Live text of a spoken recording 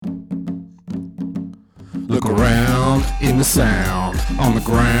Look around in the sound, on the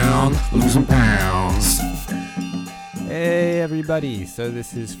ground, losing pounds. Hey everybody, so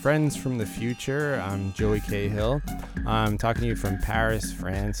this is Friends from the Future. I'm Joey Cahill. I'm talking to you from Paris,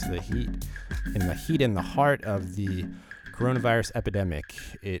 France, in the heat and the heart of the coronavirus epidemic.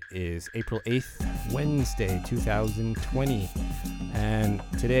 It is April 8th, Wednesday, 2020. And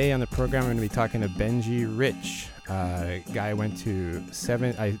today on the program, I'm going to be talking to Benji Rich, a guy I went to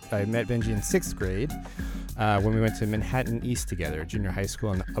I met Benji in 6th grade when we went to Manhattan East together, junior high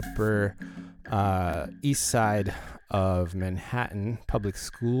school on the upper east side of Manhattan, public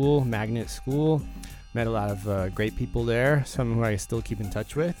school, magnet school. Met a lot of great people there, some who I still keep in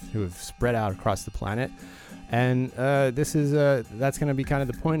touch with, who have spread out across the planet. And that's going to be kind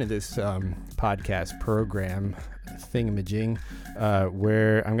of the point of this podcast program thingamajig,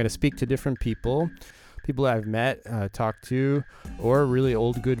 where I'm going to speak to different people I've met, talked to, or really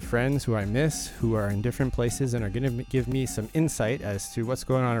old good friends who I miss, who are in different places and are going to give me some insight as to what's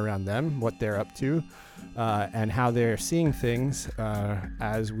going on around them, what they're up to, and how they're seeing things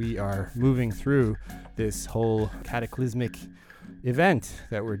as we are moving through this whole cataclysmic event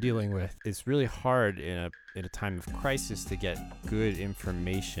that we're dealing with. It's really hard in a time of crisis to get good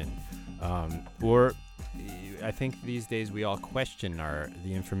information, or I think these days we all question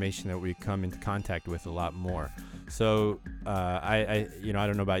the information that we come into contact with a lot more. So I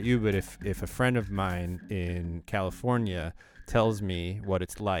don't know about you, but if a friend of mine in California tells me what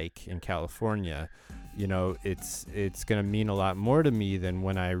it's like in California, it's going to mean a lot more to me than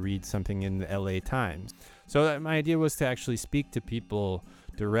when I read something in the LA Times. So my idea was to actually speak to people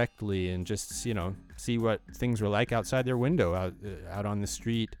directly and just, see what things were like outside their window, out on the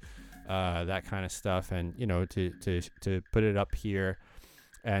street, that kind of stuff. And, to put it up here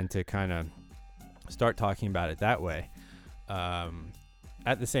and to kind of start talking about it that way.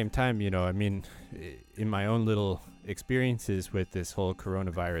 At the same time, in my own little experiences with this whole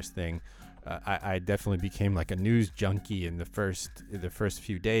coronavirus thing, I definitely became like a news junkie in the first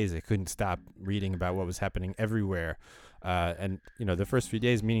few days. I couldn't stop reading about what was happening everywhere. And the first few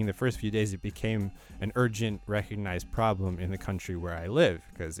days, meaning the first few days, it became an urgent, recognized problem in the country where I live,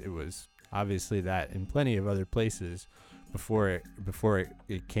 because it was obviously that in plenty of other places before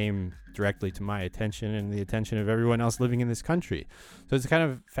it came directly to my attention and the attention of everyone else living in this country. So it's kind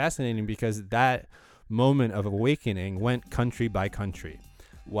of fascinating because that moment of awakening went country by country.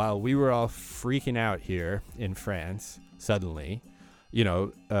 While we were all freaking out here in France, suddenly,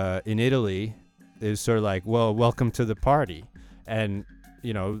 in Italy, it was sort of like, well, welcome to the party. And,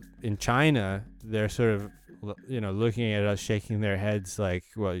 in China, they're sort of, looking at us, shaking their heads like,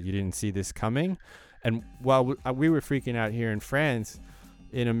 well, you didn't see this coming. And while we were freaking out here in France,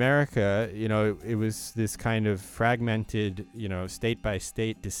 in America, it was this kind of fragmented, state by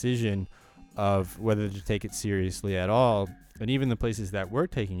state decision of whether to take it seriously at all. And even the places that were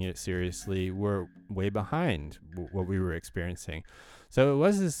taking it seriously were way behind what we were experiencing. So it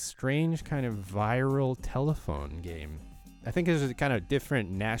was this strange kind of viral telephone game. I think there's a kind of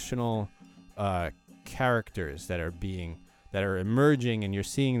different national characters that are emerging, and you're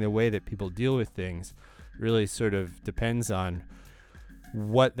seeing the way that people deal with things really sort of depends on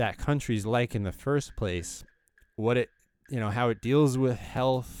what that country's like in the first place, what it, how it deals with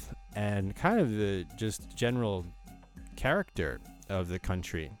health, and kind of the just general character of the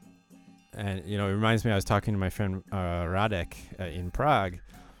country. And it reminds me, I was talking to my friend Radek in Prague,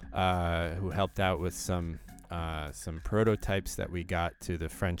 who helped out with some prototypes that we got to the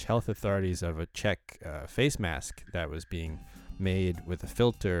French health authorities of a Czech face mask that was being made with a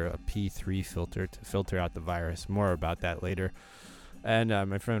P3 filter to filter out the virus. More about that later. And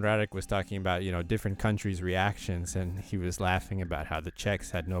my friend Radek was talking about, different countries' reactions, and he was laughing about how the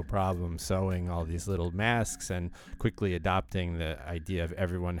Czechs had no problem sewing all these little masks and quickly adopting the idea of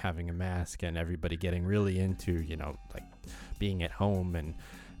everyone having a mask and everybody getting really into, like being at home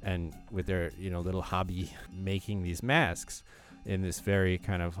and with their, little hobby making these masks in this very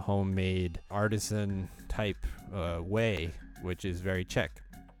kind of homemade artisan type way, which is very Czech.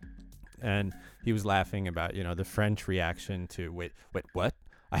 And he was laughing about, the French reaction to, wait, what?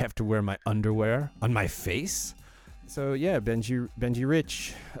 I have to wear my underwear on my face? So, yeah, Benji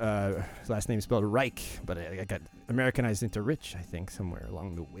Rich. His last name is spelled Reich, but I got Americanized into Rich, I think, somewhere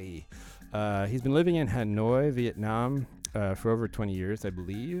along the way. He's been living in Hanoi, Vietnam, for over 20 years, I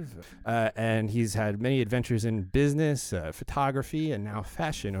believe. And he's had many adventures in business, photography, and now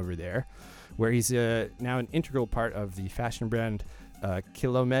fashion over there, where he's now an integral part of the fashion brand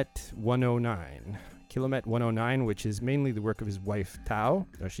Kilomet 109. Kilomet 109, which is mainly the work of his wife, Tao.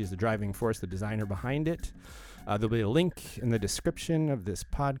 She's the driving force, the designer behind it. There'll be a link in the description of this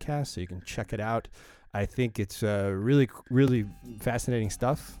podcast so you can check it out. I think it's really, really fascinating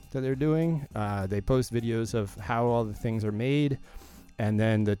stuff that they're doing. They post videos of how all the things are made and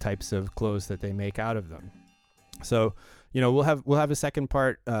then the types of clothes that they make out of them. So, we'll have a second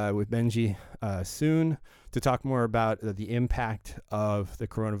part with Benji soon to talk more about the impact of the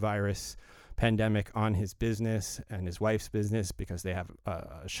coronavirus pandemic on his business and his wife's business, because they have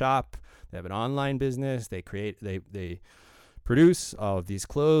a shop, they have an online business, they produce all of these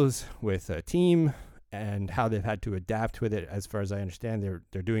clothes with a team, and how they've had to adapt with it. As far as I understand,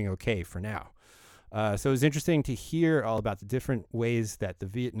 they're doing okay for now. So it was interesting to hear all about the different ways that the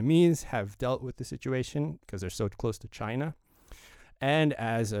Vietnamese have dealt with the situation, because they're so close to China. And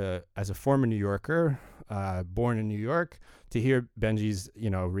as a former New Yorker, born in New York, to hear Benji's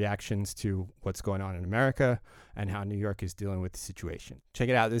reactions to what's going on in America and how New York is dealing with the situation. Check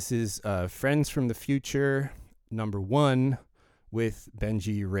it out. This is Friends from the Future #1 with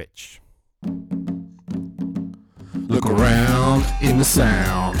Benji Rich. Look around in the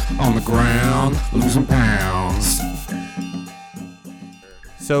sound, on the ground, losing pounds.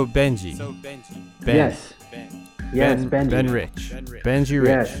 So Benji. Ben. Yes. Yes, Benji. Ben Rich. Benji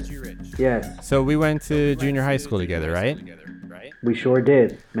Rich. Yes. So we went to junior high school together, right? We sure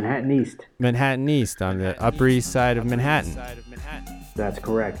did. Manhattan East. Manhattan East, on the Upper East Side of Manhattan. That's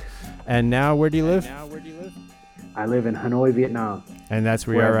correct. And now, where do you live? I live in Hanoi, Vietnam. And that's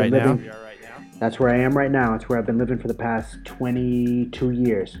where you are right now? That's where I am right now. It's where I've been living for the past 22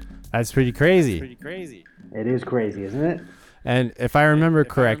 years. That's pretty crazy. It is crazy, isn't it? And if I remember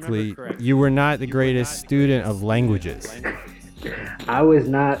correctly, you were not the greatest student of languages. I was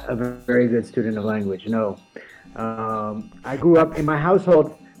not a very good student of language, no. I grew up in my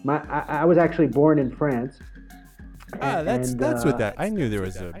household. I was actually born in France. That's what that. I knew there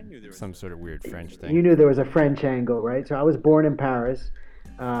was some sort of weird French thing. You knew there was a French angle, right? So I was born in Paris.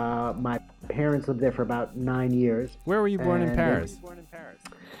 My parents lived there for about 9 years. Where were you born in Paris?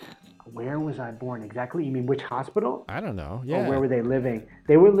 Where was I born exactly? You mean which hospital? I don't know. Yeah. Or where were they living?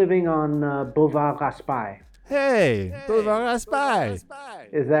 They were living on Boulevard Raspail. Hey, Boulevard Raspail.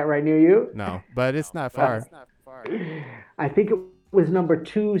 Is that right near you? No, but it's not far. I think it was number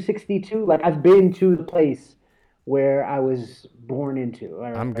 262. Like, I've been to the place where I was born into.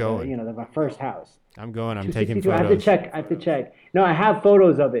 I'm going. My first house. I'm going. I'm taking 262. photos. I have to check. No, I have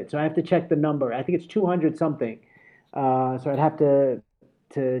photos of it, so I have to check the number. I think it's 200 something. So I'd have to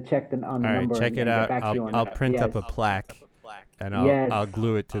check on the All number. right, check it out. I'll print up a plaque, and I'll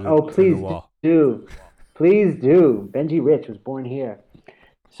glue it to the wall. Please do. Benji Rich was born here.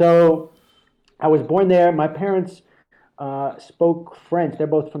 So I was born there. My parents spoke French. They're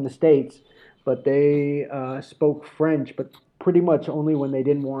both from the States, but they spoke French, but pretty much only when they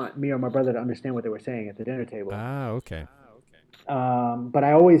didn't want me or my brother to understand what they were saying at the dinner table. Ah, okay. But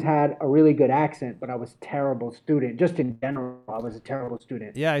I always had a really good accent, but I was a terrible student. Just in general, I was a terrible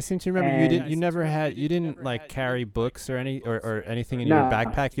student. Yeah, I seem to remember you didn't like carry books or anything in your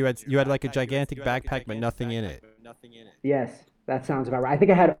backpack. You had like a gigantic backpack, but nothing in it. Yes, that sounds about right. I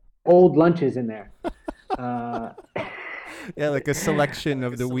think I had old lunches in there. Yeah, like a selection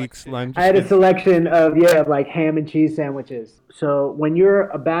of the week's lunch. I had a selection of like ham and cheese sandwiches. So when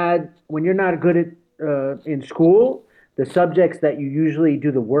you're not good at in school, the subjects that you usually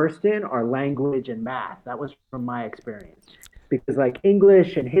do the worst in are language and math. That was from my experience. Because like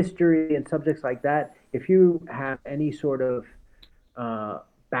English and history and subjects like that, if you have any sort of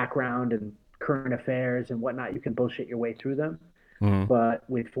background in current affairs and whatnot, you can bullshit your way through them. Mm-hmm. But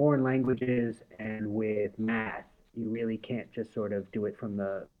with foreign languages and with math, you really can't just sort of do it from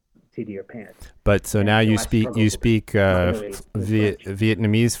the seat of your pants. But so now you speak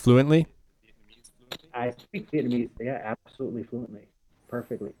Vietnamese fluently? I speak Vietnamese, absolutely fluently,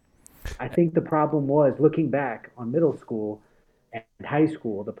 perfectly. I think the problem was, looking back on middle school and high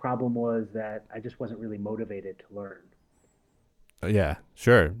school, the problem was that I just wasn't really motivated to learn. Yeah,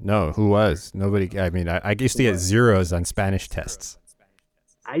 sure. No, who was? Nobody. I mean, I used to get zeros on Spanish tests.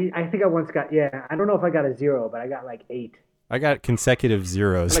 I think I once got, I don't know if I got a 0, but I got like 8. I got consecutive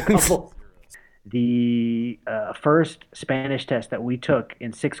zeros. The first Spanish test that we took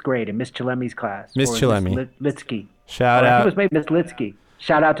in 6th grade in Miss Chalemi's class. Miss Chalemi. Litsky. Shout out. I think it was maybe Miss Litsky.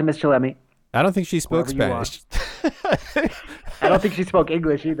 Shout out to Miss Chalemi. I don't think she spoke Spanish. I don't think she spoke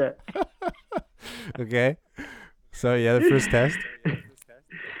English either. Okay. So, the first test.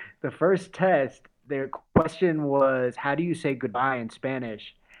 The first test, their question was, how do you say goodbye in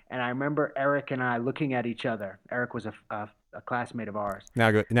Spanish? And I remember Eric and I looking at each other. Eric was a classmate of ours.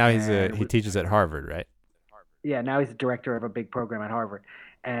 Now he teaches at Harvard, right? Yeah, now he's the director of a big program at Harvard.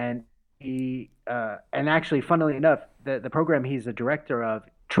 And and actually, funnily enough, the program he's a director of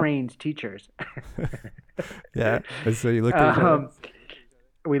trains teachers. Yeah. And so you looked at each other. um,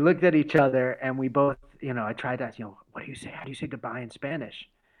 we looked at each other and we both, I tried to ask, what do you say? How do you say goodbye in Spanish?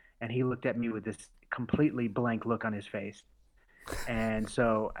 And he looked at me with this completely blank look on his face. And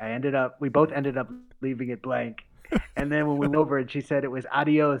so we both ended up leaving it blank. And then when we went over and she said it was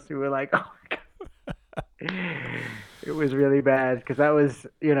adios, we were like, oh my God. It was really bad because that was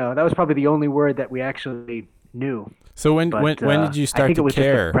probably the only word that we actually knew. So when But when did you I start think to it was just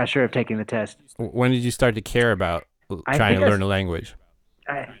the care? pressure of taking the test. When did you start to care about I trying think to I, learn a language?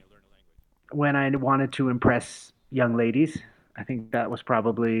 I when I wanted to impress young ladies, I think that was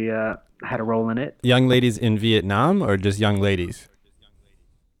probably had a role in it. Young ladies in Vietnam or just young ladies?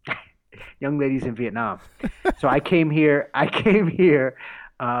 Young ladies in Vietnam. So I came here. I came here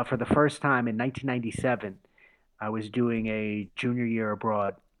for the first time in 1997. I was doing a junior year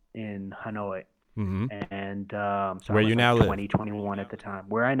abroad in Hanoi, Hmm. and so I Where was you like now live? 20, 21 at the time,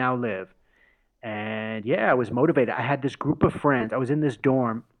 where I now live. And yeah, I was motivated. I had this group of friends. I was in this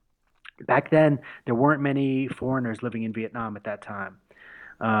dorm. Back then, there weren't many foreigners living in Vietnam at that time.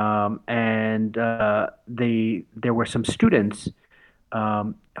 And there were some students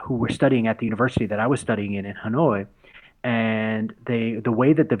who were studying at the university that I was studying in Hanoi, and the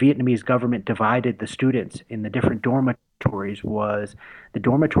way that the Vietnamese government divided the students in the different dormitories was the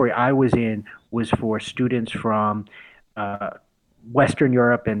dormitory I was in was for students from uh, Western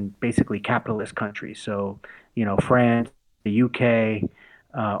Europe and basically capitalist countries. So, France, the UK,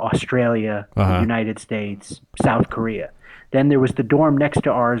 Australia, the Uh-huh. United States, South Korea. Then there was the dorm next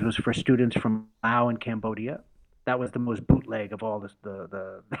to ours was for students from Laos and Cambodia. That was the most bootleg of all the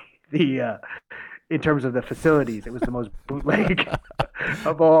the in terms of the facilities. It was the most bootleg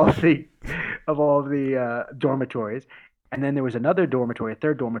of all the dormitories. And then there was another dormitory, a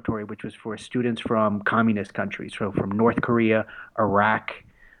third dormitory, which was for students from communist countries, so from North Korea, Iraq,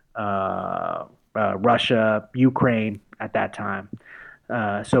 Russia, Ukraine at that time.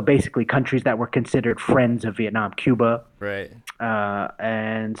 So basically, countries that were considered friends of Vietnam, Cuba, Right.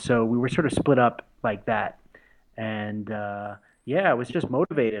 and so we were sort of split up like that. And yeah, I was just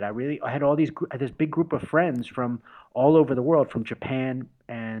motivated. I had this big group of friends from all over the world, from Japan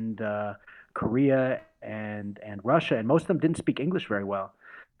and Korea and Russia, and most of them didn't speak English very well.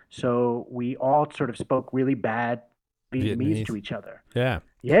 So we all sort of spoke really bad Vietnamese to Vietnamese. each other. Yeah.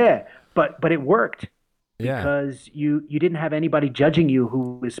 Yeah, but it worked Yeah. because you didn't have anybody judging you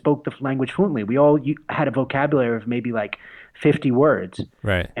who spoke the language fluently. We all had a vocabulary of maybe like 50 words,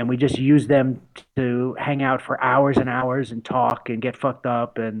 Right. and we just used them to hang out for hours and hours and talk and get fucked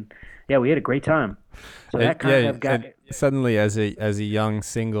up, and yeah, we had a great time. So that kind Yeah. of got And suddenly, as a young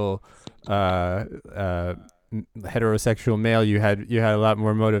single uh, uh, heterosexual male, you had a lot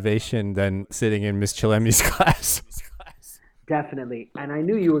more motivation than sitting in Miss Chalemi's class. definitely, and I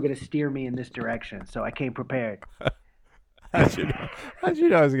knew you were going to steer me in this direction, so I came prepared. How'd you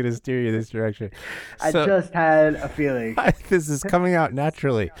know I was going to steer you this direction? I So just had a feeling. this is coming out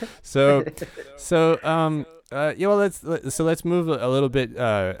naturally. Yeah. Well, let's move a little bit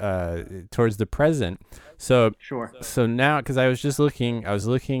towards the present. So Sure. so now, because I was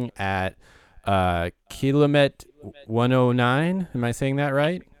looking at Kilomet 109. Am I saying that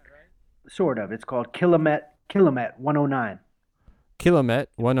right? Sort of. It's called Kilomet 109. Kilomet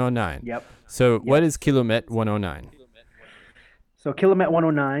 109. Yep. So Yep. what is Kilomet 109? So Kilomet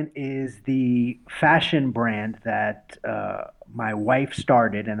 109 is the fashion brand that my wife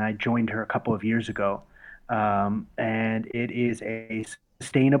started, and I joined her a couple of years ago. And it is a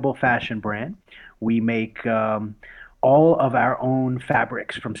sustainable fashion brand. We make all of our own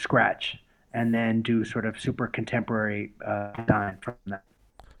fabrics from scratch, and then do sort of super contemporary design from that.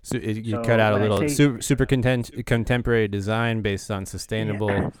 So you So cut out a when I little say super contemporary design based on yeah,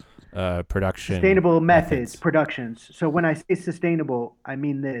 sustainable production sustainable methods, methods. productions. So when I say sustainable, I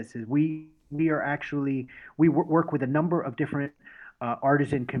mean this is we are actually work with a number of different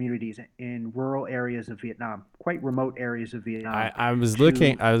artisan communities in rural areas of Vietnam, quite remote areas of Vietnam. I was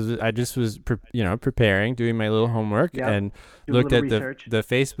looking. To I just was preparing, doing my little homework, Yep, and do a looked little at the research. the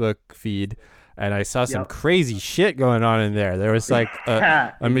Facebook feed, and I saw some Yep, crazy shit going on in there. There was like a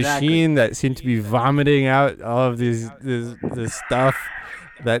exactly. machine that seemed to be vomiting out all of this stuff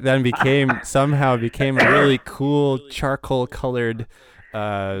that then somehow became a really cool charcoal colored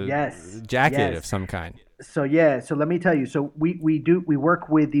uh, Yes, jacket of yes. some kind. So yeah, so let me tell you. So we work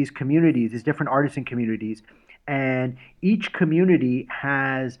with these communities, these different artisan communities, and each community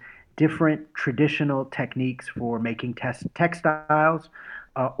has different traditional techniques for making textiles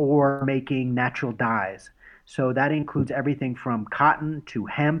or making natural dyes. So that includes everything from cotton to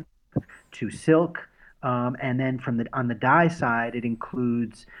hemp to silk, and then from the on the dye side, it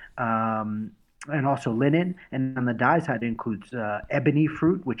includes and also linen. And on the dye side, it includes ebony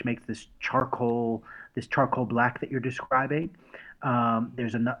fruit, which makes this charcoal black that you're describing.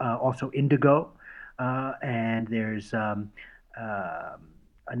 There's also indigo, and there's a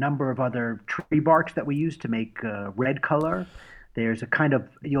number of other tree barks that we use to make red color. There's a kind of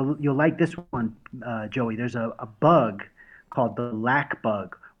you'll like this one, Joey. There's a bug called the lac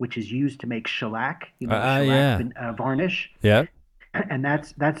bug, which is used to make shellac, shellac Yeah. varnish, Yeah. and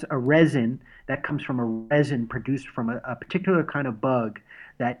that's a resin that comes from a resin produced from a particular kind of bug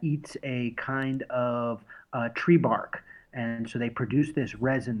that eats a kind of tree bark, and so they produce this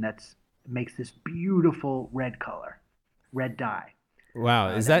resin that's makes this beautiful red color, red dye Wow,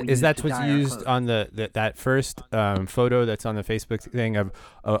 is that we that use to what's dye our used clothes. on that first photo that's on the Facebook thing of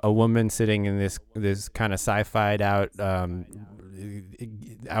a woman sitting in this kind of sci-fied out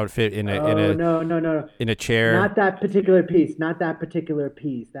outfit Oh no, no, no, in a chair? not that particular piece. Not that particular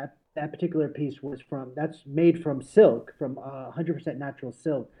piece. That particular piece was from that's made from silk, from 100% natural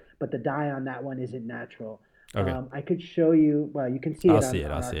silk. But the dye on that one isn't natural. Okay, I could show you. Well, you can see I'll it see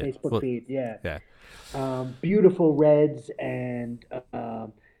on, it. I'll on our see it. Facebook Well, feed. Yeah, yeah. beautiful reds and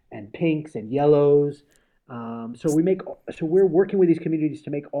pinks and yellows. So we make so we're working with these communities to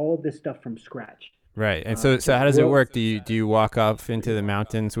make all of this stuff from scratch. Right. And To so how does it grow work? Do you walk off into the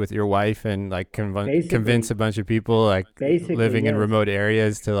mountains with your wife and like convince basically a bunch of people like basically living in yes. remote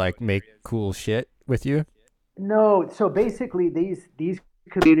areas to like make cool shit with you? No, so basically these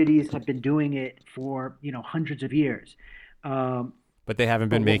communities have been doing it for hundreds of years. Um, But they haven't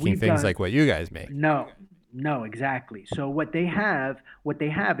but been what making we've things done, like what you guys make. no, no, exactly. So what they have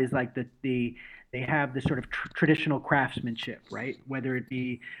is like they have the sort of traditional craftsmanship, right? Whether it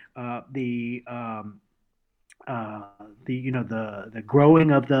be uh, the um, uh, the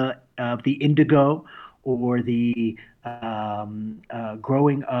growing of the indigo or the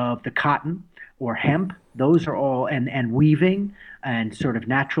growing of the cotton or hemp. Those are all and weaving and sort of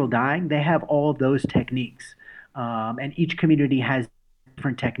natural dyeing. They have all of those techniques, and each community has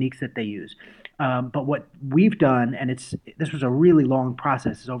different techniques that they use. But what we've done, and this was a really long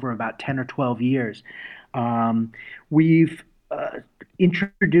process, it's over about 10 or 12 years. Um, we've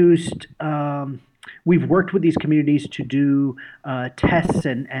introduced we've worked with these communities to do tests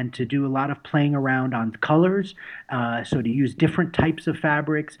and to do a lot of playing around on colors. So to use different types of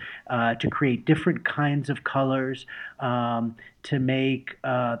fabrics, to create different kinds of colors, to make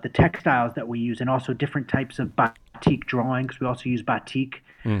the textiles that we use, and also different types of batik drawings. We also use batik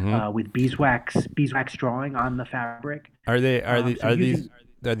Hmm. with beeswax drawing on the fabric. Are they are the So are these using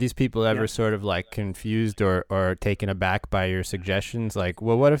are these people ever yeah, sort of like confused or taken aback by your suggestions? Like,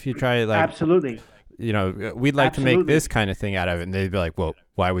 well, what if you try like, absolutely, we'd like to make absolutely. this kind of thing out of it, and they'd be like, well,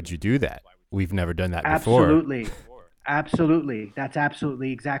 why would you do that? We've never done that before. Absolutely. Absolutely. That's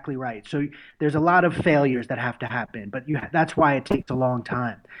absolutely exactly right. So there's a lot of failures that have to happen, but that's why it takes a long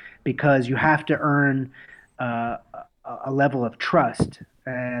time because you have to earn a level of trust.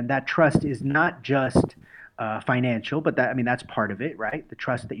 And that trust is not just financial, but that's part of it, right? The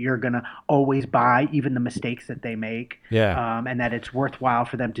trust that you're going to always buy, even the mistakes that they make, Yeah. and that it's worthwhile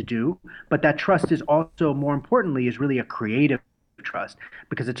for them to do. But that trust is also, more importantly, is really a creative trust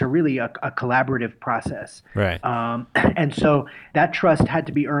because it's a collaborative process. Right. And so that trust had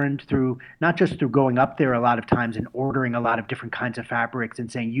to be earned through not just through going up there a lot of times and ordering a lot of different kinds of fabrics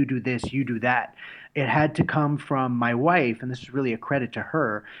and saying, you do this, you do that. It had to come from my wife, and this is really a credit to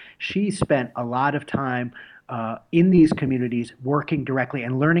her. She spent a lot of time in these communities working directly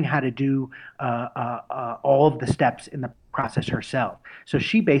and learning how to do all of the steps in the process herself. So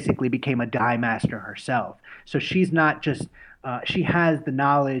she basically became a dye master herself. So she's not just she has the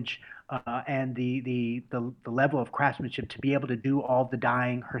knowledge and the level of craftsmanship to be able to do all the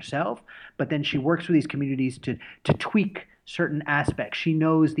dyeing herself. But then she works with these communities to tweak certain aspects. She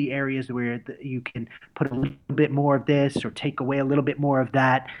knows the areas where you can put a little bit more of this or take away a little bit more of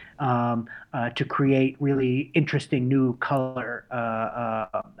that to create really interesting new color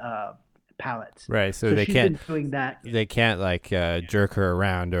palettes. Right. So So they she's can't been doing that. they can't like jerk her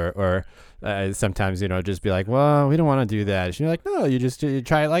around or sometimes just be like, well, we don't want to do that. And she's like, no, you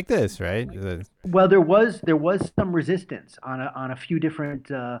try it like this, right? Well, there was some resistance on a few different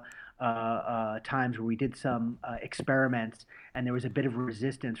times where we did some experiments, and there was a bit of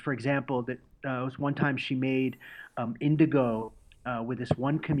resistance. For example, that was one time she made indigo with this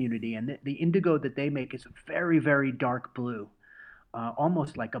one community, and the indigo that they make is very very dark blue,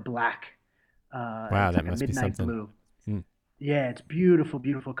 almost like a black. Wow, It's that like a must be midnight something. blue. Hmm. Yeah, it's beautiful,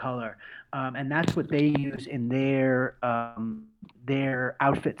 beautiful color, and that's what they use in their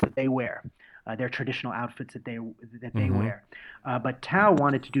outfits that they wear, their traditional outfits that they Mm-hmm. wear. But Tao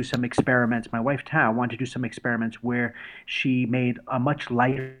wanted to do some experiments. My wife Tao wanted to do some experiments where she made a much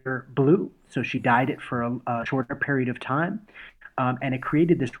lighter blue, so she dyed it for a shorter period of time, and it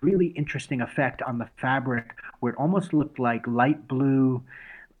created this really interesting effect on the fabric where it almost looked like light blue,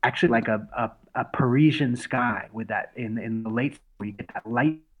 actually like a Parisian sky with that in the late summer, you get that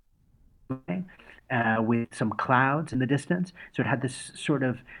light with some clouds in the distance. So it had this sort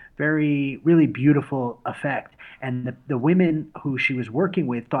of very, really beautiful effect. And the women who she was working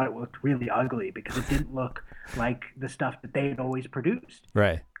with thought it looked really ugly because it didn't look like the stuff that they had always produced.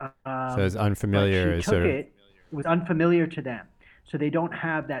 Right. So it's Um, but unfamiliar, she it's took sort of. it was unfamiliar to them. So they don't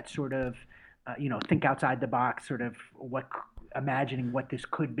have that sort of, think outside the box, sort of imagining what this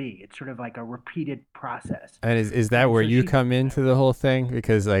could be. It's sort of like a repeated process. And is that And where so you she come into the whole thing?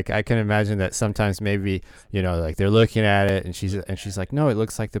 Because like I can imagine that sometimes maybe like they're looking at it and she's like, no, it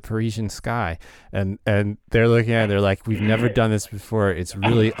looks like the Parisian sky, and they're looking at it, they're like, we've never done this before. It's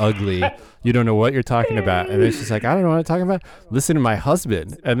really ugly. You don't know what you're talking about. And then she's like, I don't know what I'm talking about. Listen to my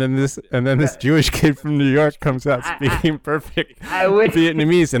husband. And then this Jewish kid from New York comes out speaking perfect I wish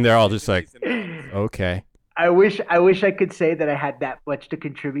Vietnamese, and they're all just like, okay. I wish I could say that I had that much to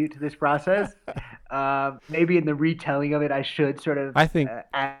contribute to this process. Maybe in the retelling of it, I should sort of I think,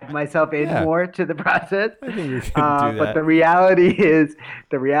 add myself in yeah, more to the process. I think you can do But that. the reality is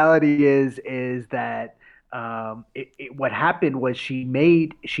that what happened was she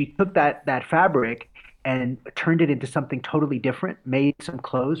took that fabric and turned it into something totally different, made some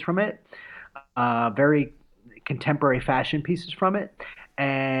clothes from it, very contemporary fashion pieces from it,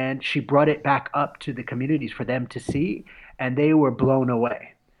 and she brought it back up to the communities for them to see, and they were blown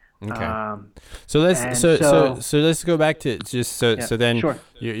away. Okay. Um, So let's and so let's go back to just yeah, so then sure,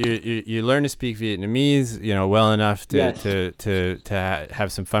 you learn to speak Vietnamese, well enough to yes,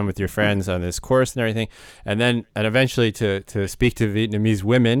 have some fun with your friends on this course and everything, and eventually to speak to Vietnamese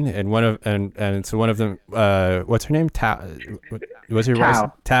women, and so one of them, what's her name, Tao, what's your wife's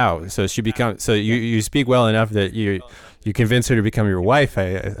Tao, Tao, so she becomes, so you speak well enough that you convince her to become your wife, I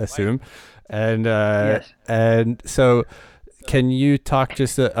assume, yes. and so. Can you talk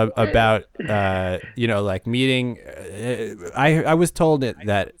just about like meeting? I was told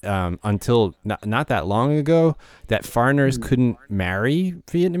that until not that long ago that foreigners Hmm. couldn't marry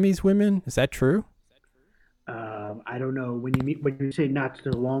Vietnamese women. Is that true? I don't know when you say not so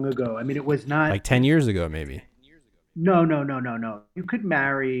long ago. I mean, it was not. Like 10 years ago, maybe. No, no, no, no, no. You could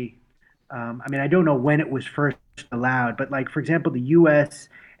marry. I mean, I don't know when it was first allowed, but like for example, the U.S.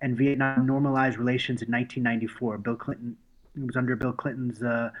 and Vietnam normalized relations in 1994. Bill Clinton, it was under Bill Clinton's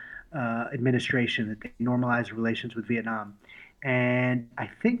administration that they normalized relations with Vietnam, and I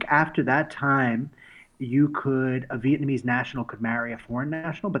think after that time, a Vietnamese national could marry a foreign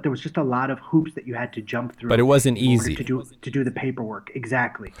national, but there was just a lot of hoops that you had to jump But it through wasn't in order easy. to do the paperwork.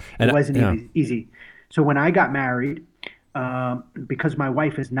 Exactly, it And wasn't yeah, easy. So when I got married, because my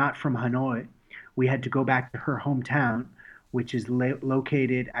wife is not from Hanoi, we had to go back to her hometown, which is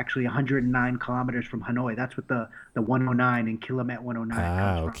located actually 109 kilometers from Hanoi. That's what the 109 in Kilomet 109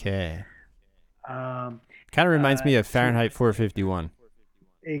 comes from. okay. Um, Kind of reminds me of so Fahrenheit 451.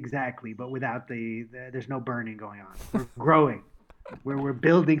 exactly, but without there's no burning going on. We're growing. We're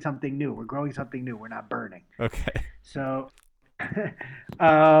building something new. We're growing something new. We're not burning. Okay. So,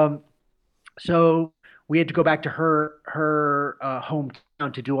 um, so we had to go back to her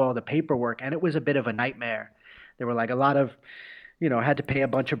hometown to do all the paperwork, and it was a bit of a nightmare. There were like a lot of, had to pay a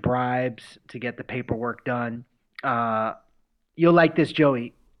bunch of bribes to get the paperwork done. Uh, you'll like this,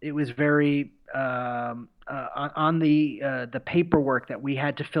 Joey. It was very on the paperwork that we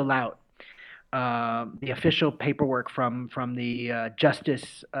had to fill out. The official paperwork from the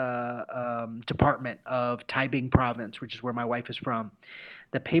Justice Department of Taiping Province, which is where my wife is from.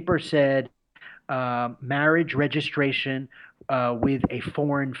 The paper said marriage registration with a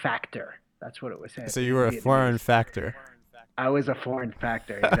foreign factor. That's what it was said So you in were a foreign Vietnamese. factor. I was a foreign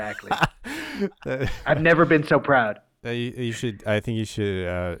factor, exactly. That- I've never been so proud. you should. I think you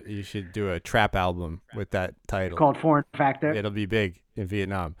should do a trap album with that title. Called foreign factor. It'll be big in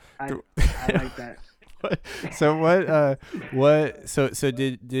Vietnam. I I like that. So what so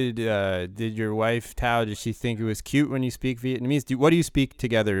did your wife Tao, did she think it was cute when you speak Vietnamese? What do you speak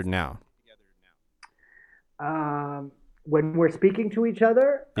together now? When we're speaking to each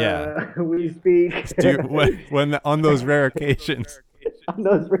other, Yeah. we speak Do on those rare occasions. on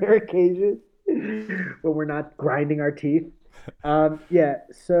those rare occasions when we're not grinding our teeth. Yeah.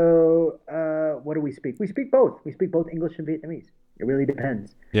 So what do we speak? We speak both. We speak both English and Vietnamese. It really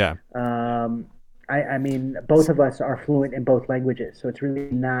depends. Yeah. I mean, both of us are fluent in both languages, so it's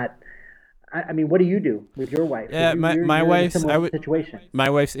really not. I mean, what do you do with your wife? Yeah, my You're in a wife's similar situation. my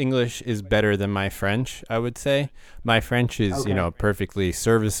wife's English is better than my French, I would say. My French is, Okay. perfectly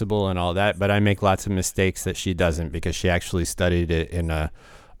serviceable and all that, but I make lots of mistakes that she doesn't because she actually studied it in a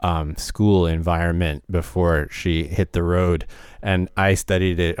school environment before she hit the road, and I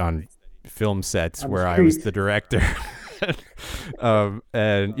studied it on film sets On the where I was streets. the director.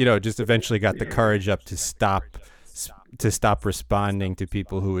 And just eventually got the courage up to stop responding to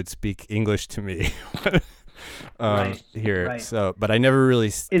people who would speak English to me Right, here. right. So, but I never really,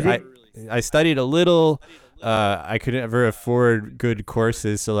 Is it? I studied a little. I could never afford good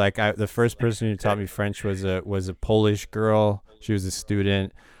courses. So like the first person who taught me French was a Polish girl. She was a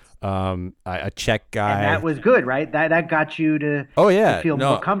student. A Czech guy. And that was good, right? That got you to, Oh yeah, to feel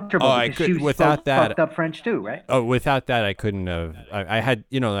no. more comfortable Oh, I because could she without spoke that. fucked up French too, right? Oh, without that, I couldn't have. I had,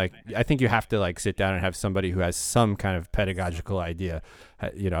 I think you have to like sit down and have somebody who has some kind of pedagogical idea,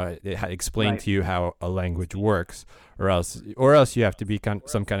 explain Right. to you how a language works, or else you have to be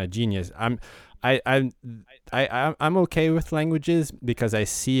some kind of genius. I'm okay with languages because I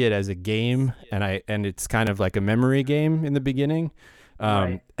see it as a game, and it's kind of like a memory game in the beginning,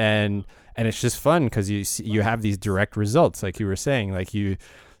 Right. and it's just fun because you have these direct results, like you were saying, like you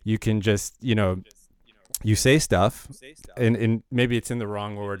can just you say stuff and maybe it's in the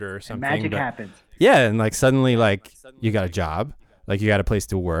wrong order or And something. magic but happens. yeah, and like suddenly like you got a job, like you got a place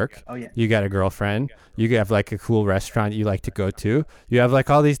to work. Oh, yeah. You got a girlfriend. You have like a cool restaurant you like to go to. You have like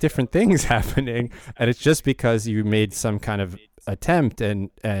all these different things happening, and it's just because you made some kind of attempt and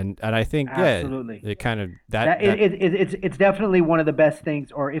I think Absolutely. it kind of It's definitely one of the best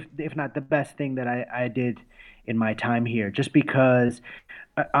things, or if not the best thing that I did in my time here, just because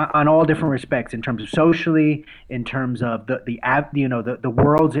on all different respects, in terms of socially, in terms of the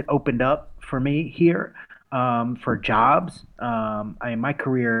worlds it opened up for me here, for jobs. In my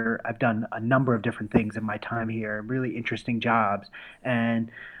career, I've done a number of different things in my time here, really interesting jobs,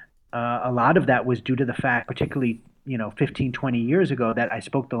 and a lot of that was due to the fact, particularly 15, 20 years ago, that I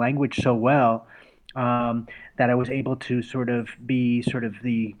spoke the language so well, that I was able to sort of be sort of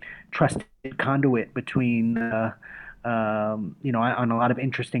the trusted conduit between, on a lot of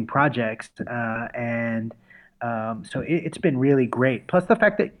interesting projects. And so it's been really great. Plus the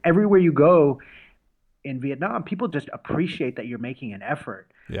fact that everywhere you go in Vietnam, people just appreciate that you're making an effort.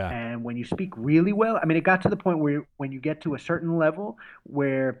 Yeah. And when you speak really well, I mean, it got to the point where when you get to a certain level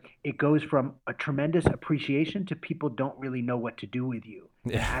where it goes from a tremendous appreciation to people don't really know what to do with you.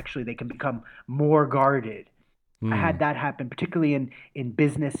 And Yeah. actually, they can become more guarded. I had that happen, particularly in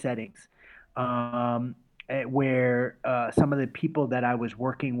business settings, where some of the people that I was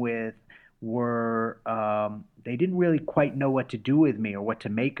working with were they didn't really quite know what to do with me or what to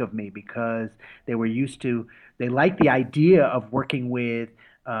make of me, because they liked the idea of working with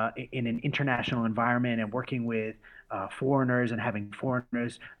in an international environment and working with foreigners and having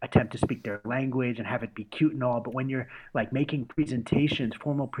foreigners attempt to speak their language and have it be cute and all. But when you're like making presentations,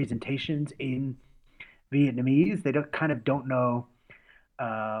 formal presentations in Vietnamese, they don't know.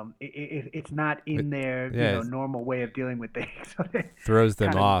 It's not in their Yeah. normal way of dealing with things. So Throws them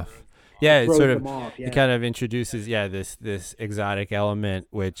kind of off. Yeah, it throws sort of them off, yeah. it kind of introduces this exotic element,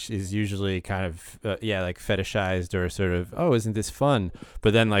 which is usually kind of like fetishized or sort of, oh, isn't this fun?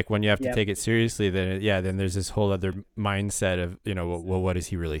 But then like when you have to Yep. take it seriously, then there's this whole other mindset of well, what is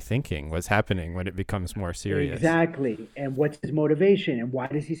he really thinking? What's happening when it becomes more serious? Exactly. And what's his motivation? And why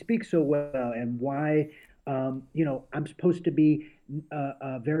does he speak so well? And why, I'm supposed to be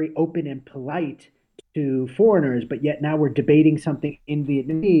very open and polite to foreigners, but yet now we're debating something in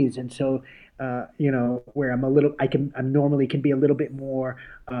Vietnamese. And so, where I normally can be a little bit more,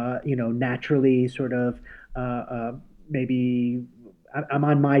 naturally sort of, maybe I'm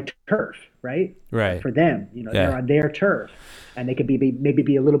on my turf, right? Right. For them, they're Yeah. on their turf, and they could maybe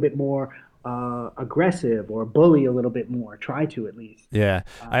be a little bit more aggressive or bully a little bit more, try to at least. Yeah.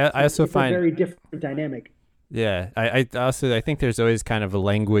 I So also it's a find very different dynamic. Yeah, I think there's always kind of a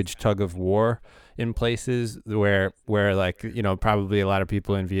language tug of war in places where like probably a lot of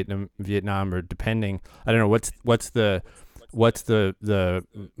people in Vietnam are depending. I don't know what's the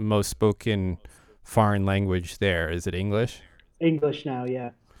most spoken foreign language there. Is it English? English now,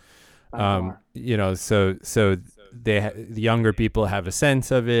 yeah. By far. So the younger people have a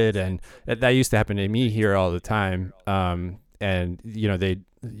sense of it, and that used to happen to me here all the time. And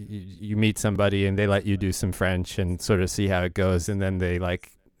you meet somebody and they let you do some French and sort of see how it goes, and then they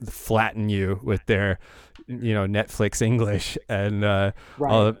like flatten you with their Netflix English and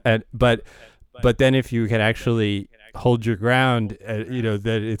Right. but then if you can actually hold your ground,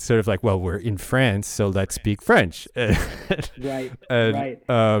 that it's sort of like, well, we're in France, so let's speak French. Right. and, Right.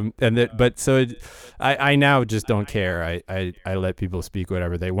 and that, but so I now just don't care. I let people speak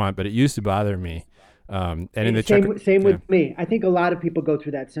whatever they want, but it used to bother me. And in the Same yeah. with me. I think a lot of people go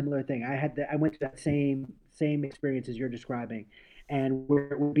through that similar thing. I went to that same experience as you're describing, and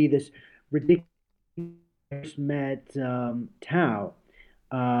where it would be this ridiculous met Tao.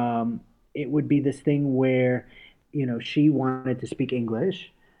 Um, it would be this thing where, she wanted to speak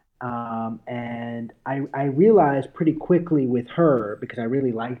English, and I realized pretty quickly with her, because I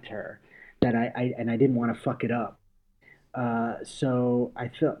really liked her, that I didn't want to fuck it up. So I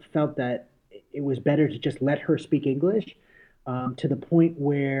felt that it was better to just let her speak English, to the point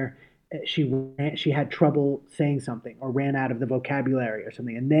where she had trouble saying something or ran out of the vocabulary or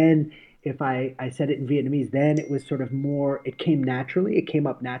something. And then if I said it in Vietnamese, then it was sort of more, it came naturally, it came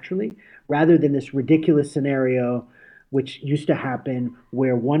up naturally, rather than this ridiculous scenario which used to happen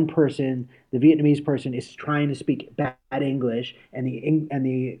where one person, the Vietnamese person, is trying to speak bad English, and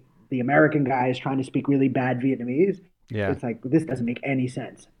the American guy is trying to speak really bad Vietnamese. Yeah. It's like this doesn't make any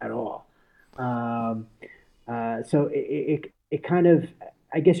sense at all. Um, so it kind of,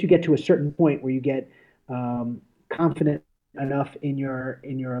 I guess you get to a certain point where you get confident enough in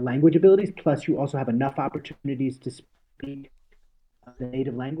your language abilities. Plus, you also have enough opportunities to speak the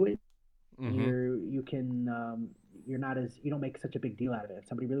native language. Hmm. You can you're not as you don't make such a big deal out of it. If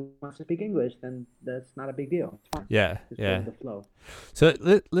somebody really wants to speak English, then that's not a big deal. It's fine. Yeah. Just go Yeah. with the flow. So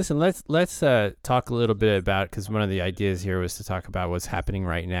listen, let's talk a little bit about, because one of the ideas here was to talk about what's happening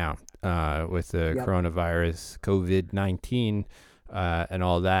right now with the Yep. coronavirus, COVID-19, and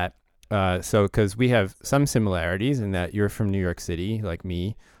all that. So because we have some similarities in that you're from New York City, like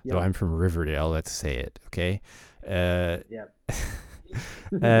me, though Yep. I'm from Riverdale. Let's say it, okay? Uh, Yep.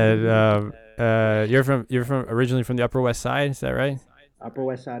 and you're from originally from the Upper West Side, is that right? Upper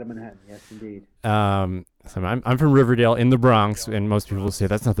West Side of Manhattan. Yes, indeed. So I'm from Riverdale in the Bronx, and most people say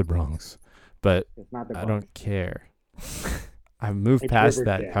that's not the Bronx, but It's not the I Bronx. don't care. I've moved It's past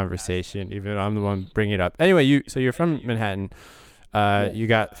that Riverdale. conversation, even though I'm the one bringing it up. Anyway, so you're from Manhattan. Yes. You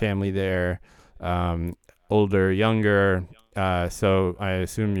got family there, older, younger. So I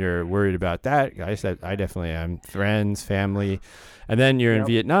assume you're worried about that. I said I definitely am. Friends, family, and then you're in Yep.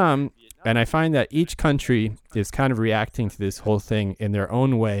 Vietnam. And I find that each country is kind of reacting to this whole thing in their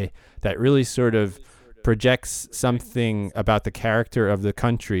own way that really sort of projects something about the character of the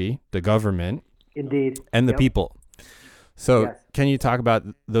country, the government, Indeed. and the Yep. people. So Yes. can you talk about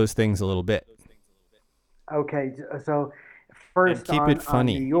those things a little bit? Okay. So And first keep it on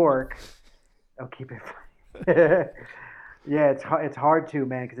New funny. York. Oh, keep it funny. Yeah, it's hard to,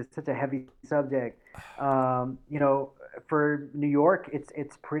 man, because it's such a heavy subject. For New York,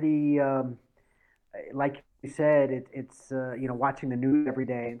 it's pretty like you said, it's watching the news every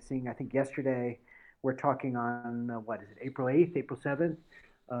day and seeing. I think yesterday we're talking on what is it, April 8th, April 7th.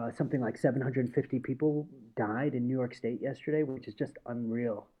 Something like 750 people died in New York State yesterday, which is just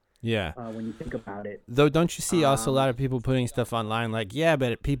unreal Yeah. when you think about it. Though, don't you see also a Um, lot of people putting stuff online like, yeah,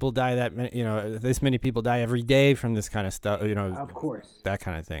 but people die that many, this many people die every day from this kind of stuff, of course, that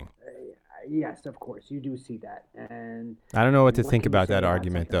kind of thing. yes, of course, you do see that, and I don't know what to what think can you about say that about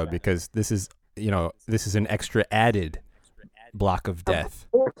argument something though, like that? because this is an extra added block of Of death.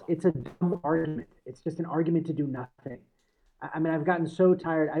 course, it's a dumb argument. It's just an argument to do nothing. I mean, I've gotten so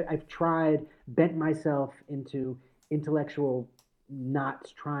tired. I've tried, bent myself into intellectual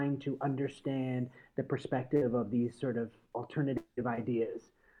knots, trying to understand the perspective of these sort of alternative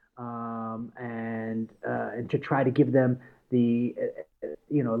ideas, and to try to give them the,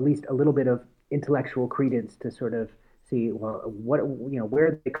 at least a little bit of intellectual credence to sort of see, well, what,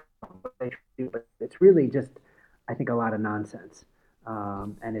 where they come from, what they do, but it's really just, I think, a lot of nonsense,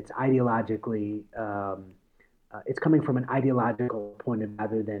 and it's ideologically. It's coming from an ideological point of view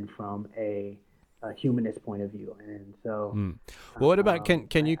rather than from a humanist point of view, and so Hmm. Well, what about um,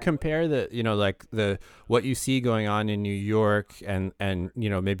 can you compare the like the what you see going on in New York and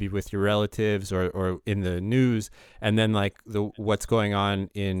maybe with your relatives or in the news, and then like the what's going on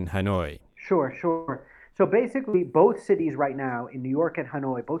in Hanoi? sure, sure. So basically, both cities right now in New York and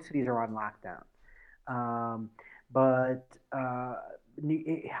Hanoi, both cities are on lockdown. Um, but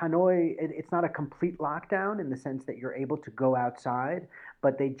Hanoi, it's not a complete lockdown in the sense that you're able to go outside,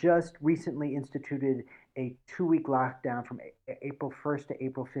 but they just recently instituted a 2 week lockdown from April 1st to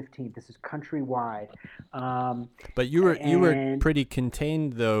April 15th. This is countrywide. Um, But you were and pretty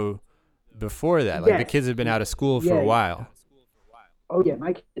contained though before that. Like the yes, kids have been out of school for a yeah, while. oh yeah,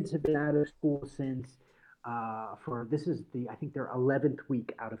 my kids have been out of school since for this is I think their 11th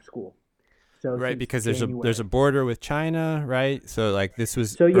week out of school. So Right, since because there's a January. border with China, right? So like this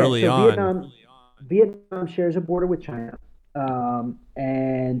was So yeah, early so on. Vietnam shares a border with China,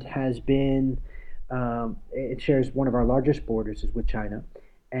 and has been it shares one of our largest borders is with China,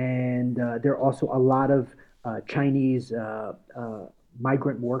 and there are also a lot of Chinese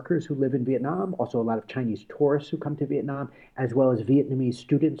migrant workers who live in Vietnam. Also, a lot of Chinese tourists who come to Vietnam, as well as Vietnamese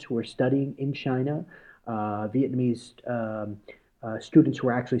students who are studying in China. Vietnamese students who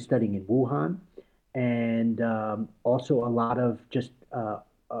are actually studying in Wuhan, and also a lot of just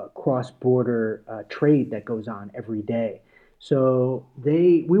cross-border trade that goes on every day. So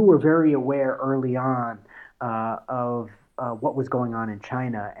we were very aware early on of what was going on in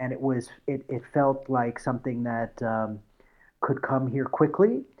China, and it felt like something that could come here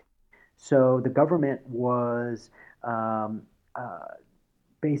quickly. So the government was um, uh,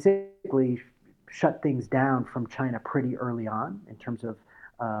 basically shut things down from China pretty early on in terms of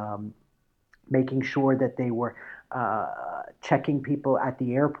um, making sure that they were checking people at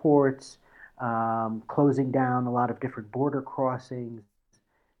the airports, closing down a lot of different border crossings,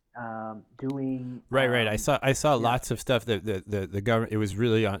 doing, Right. I saw yeah, lots of stuff that the government, it was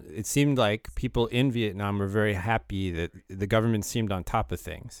really on, it seemed like people in Vietnam were very happy that the government seemed on top of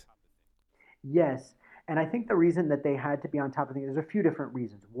things. yes. And I think the reason that they had to be on top of things, there's a few different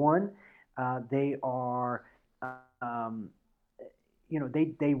reasons. One, they are, um,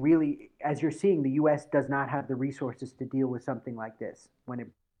 they really, as you're seeing, the U.S. does not have the resources to deal with something like this when it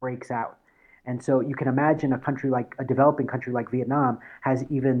breaks out. And so you can imagine a developing country like Vietnam has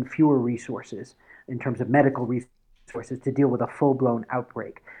even fewer resources in terms of medical resources to deal with a full blown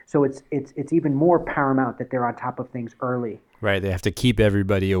outbreak. So it's even more paramount that they're on top of things early Right, they have to keep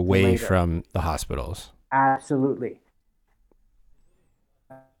everybody than away later. from the hospitals. Absolutely.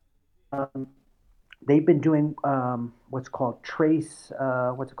 Um, they've been doing what's called trace.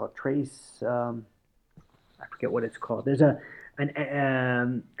 What's it called? Trace. I forget what it's called. There's an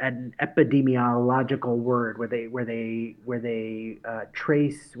epidemiological word where they All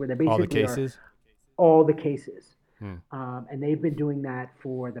the basically are cases. all the cases, Hmm. and they've been doing that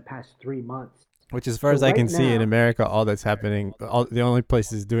for the past 3 months. Which, as far So as I right can see in now, America, all that's happening, the only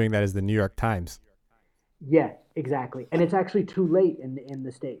places doing that is the New York Times. yeah, exactly, and it's actually too late in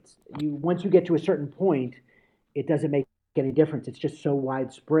the states. You once you get to a certain point, it doesn't make any difference. It's just so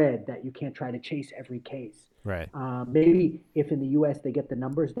widespread that you can't try to chase every case. Right. Maybe if in the U.S. they get the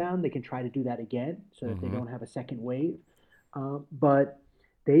numbers down, they can try to do that again so that they Mm-hmm. don't have a second wave. But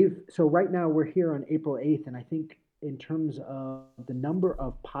so right now we're here on April 8th, and I think in terms of the number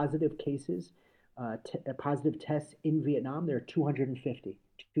of positive cases, positive tests in Vietnam, there are 250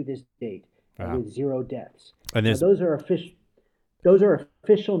 to this date, Wow. with zero deaths. And Now there's those are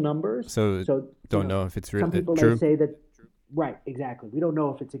official numbers. so So, don't know if it's some people may true. say that, right, exactly. We don't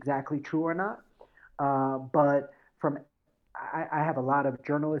know if it's exactly true or not. But I have a lot of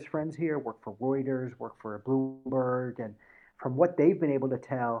journalist friends here, work for Reuters, work for Bloomberg, and from what they've been able to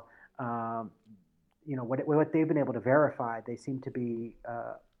tell, um, what they've been able to verify, they seem to be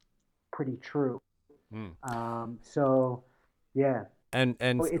pretty true. Hmm. So, yeah, And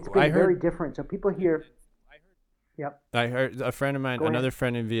it's I been very heard different. So people here, yep, I heard a friend of mine, go ahead. another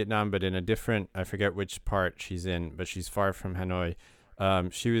friend in Vietnam, but in a different, I forget which part she's in, but she's far from Hanoi.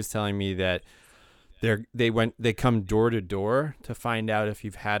 She was telling me that they come door to door to find out if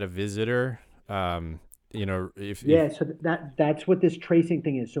you've had a visitor. If Yeah, so that's what this tracing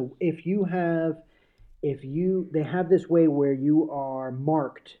thing is. So if you they have this way where you are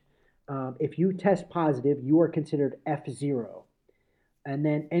marked. If you test positive, you are considered F0, and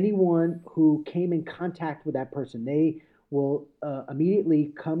then anyone who came in contact with that person, they will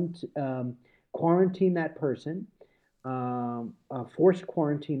immediately come to quarantine that person, forced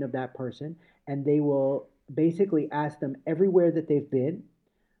quarantine of that person, and they will basically ask them everywhere that they've been,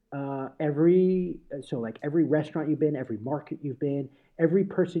 every restaurant you've been, every market you've been, every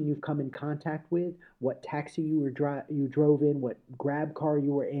person you've come in contact with, what taxi you drove in, what grab car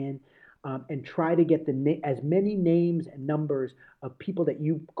you were in, and try to get as many names and numbers of people that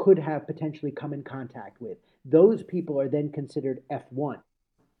you could have potentially come in contact with. Those people are then considered F1,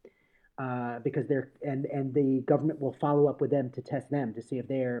 because and the government will follow up with them to test them to see if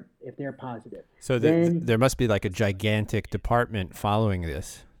they're positive. so Then there must be like a gigantic department following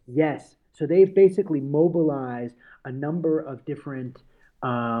this. yes. So they've basically mobilized a number of different,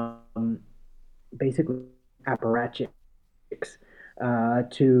 um, basically apparatchiks,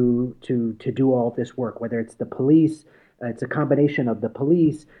 to do all of this work. Whether it's the police, it's a combination of the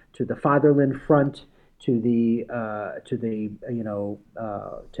police to the Fatherland Front to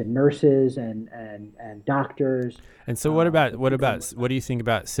nurses and doctors. And so what do you think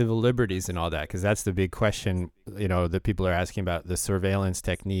about civil liberties and all that? Because that's the big question, that people are asking about the surveillance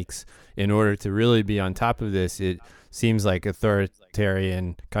techniques. In order to really be on top of this, it seems like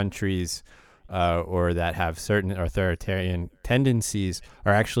authoritarian countries or that have certain authoritarian tendencies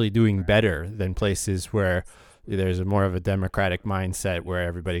are actually doing better than places where there's more of a democratic mindset where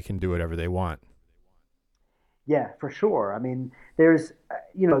everybody can do whatever they want. Yeah, for sure. I mean, there's,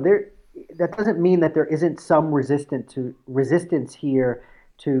 that doesn't mean that there isn't some resistance here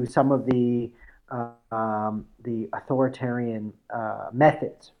to some of the authoritarian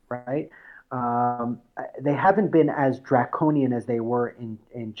methods, right? They haven't been as draconian as they were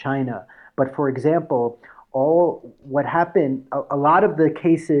in China. But for example, what happened, a lot of the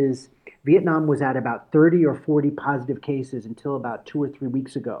cases, Vietnam was at about 30 or 40 positive cases until about 2 or 3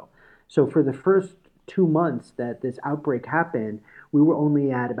 weeks ago. So for the first 2 months that this outbreak happened, we were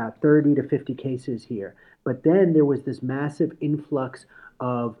only at about 30 to 50 cases here. But then there was this massive influx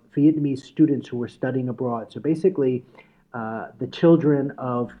of Vietnamese students who were studying abroad. So basically, the children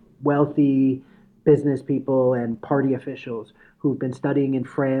of wealthy business people and party officials who've been studying in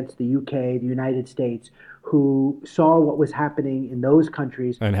France, the UK, the United States, who saw what was happening in those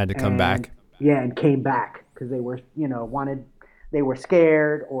countries And had to come back. Yeah, and came back because they were, they were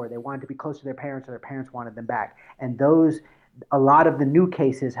scared or they wanted to be close to their parents or their parents wanted them back. And a lot of the new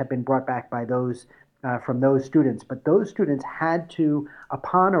cases have been brought back by those from those students. But those students had to,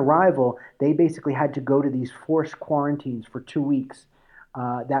 upon arrival, they basically had to go to these forced quarantines for 2 weeks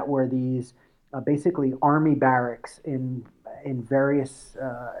that were these basically army barracks in various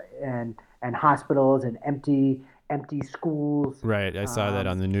and hospitals and empty schools. Right. I saw that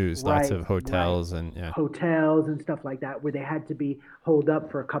on the news. Lots of hotels right. and yeah. Hotels and stuff like that, where they had to be holed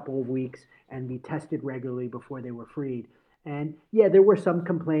up for a couple of weeks and be tested regularly before they were freed. And yeah, there were some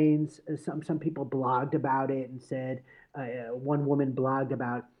complaints. Some people blogged about it and said, one woman blogged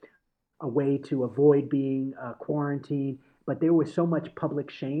about a way to avoid being quarantined, but there was so much public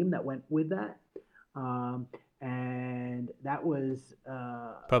shame that went with that. And that was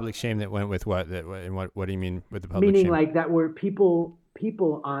Public shame that went with what? And what do you mean with the public meaning shame? like that were people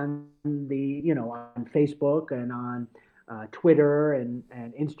on on Facebook and on Twitter and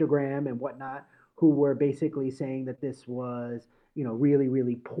Instagram and whatnot who were basically saying that this was really,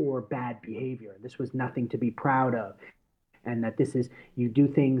 really poor, bad behavior. This was nothing to be proud of, and that this is, you do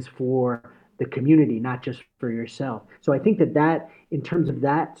things for the community, not just for yourself. So I think that in terms of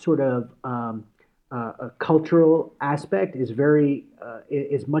that sort of a cultural aspect is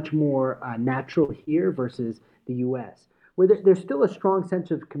much more natural here versus the U.S., where there's still a strong sense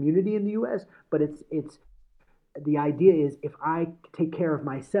of community in the U.S., but it's the idea is, if I take care of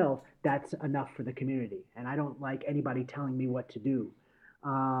myself, that's enough for the community, and I don't like anybody telling me what to do.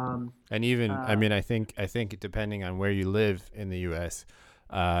 And even, I think depending on where you live in the U.S.,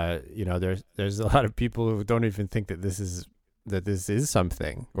 there's a lot of people who don't even think that this is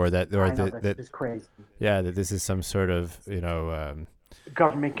something, or that this is crazy. Yeah, that this is some sort of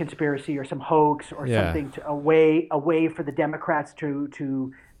government conspiracy or some hoax or something, a way for the Democrats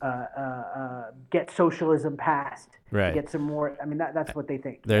to get socialism passed. Right. To get some more. I mean, that's what they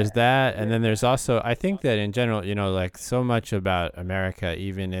think. There's that, and then there's also, I think that in general, like so much about America,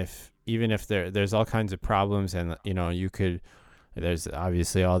 even if there's all kinds of problems, and there's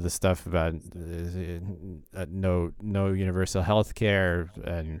obviously all the stuff about no universal health care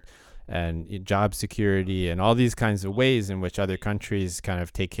and job security and all these kinds of ways in which other countries kind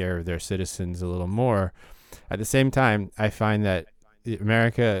of take care of their citizens a little more. At the same time, I find that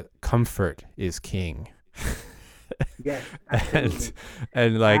America, comfort is king. Yes, absolutely.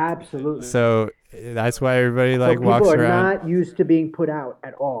 and like, absolutely. So that's why everybody walks around. People are not used to being put out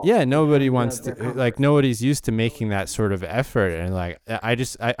at all. Yeah, nobody wants to, nobody's used to making that sort of effort. And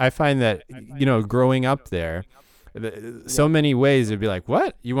I find that, growing up there, so many ways it'd be like,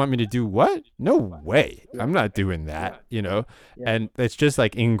 what? You want me to do what? No way. I'm not doing that, Yeah. And it's just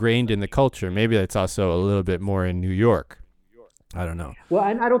like ingrained in the culture. Maybe that's also a little bit more in New York. I don't know. Well,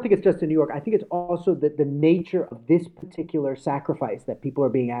 and I don't think it's just in New York. I think it's also the nature of this particular sacrifice that people are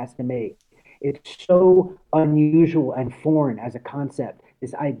being asked to make. It's so unusual and foreign as a concept.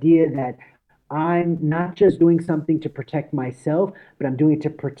 This idea that I'm not just doing something to protect myself, but I'm doing it to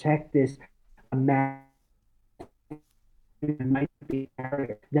protect this might be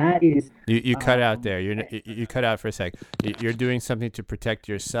barrier. That is. You cut out there. You cut out for a sec. You're doing something to protect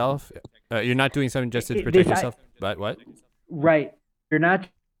yourself. You're not doing something just to protect yourself. But what? Right. You're not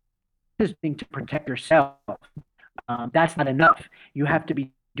just to protect yourself. That's not enough. You have to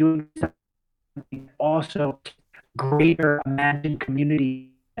be doing something also greater imagined community.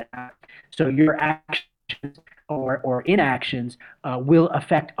 So your actions or inactions will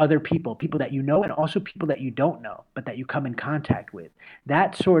affect other people, people that you know, and also people that you don't know, but that you come in contact with.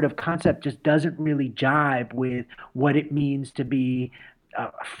 That sort of concept just doesn't really jive with what it means to be a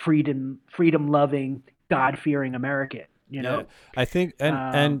freedom loving, God fearing American. You Yeah, know, I think, and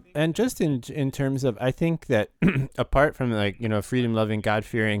um, and and just in terms of, I think that apart from, like, freedom loving, God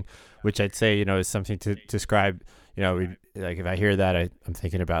fearing, which I'd say, is something to describe. Like, if I hear that, I'm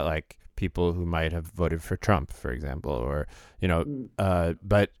thinking about, like, people who might have voted for Trump, for example, or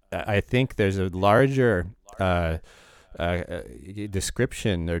but I think there's a larger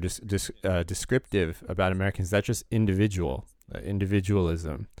description, or descriptive about Americans. That's just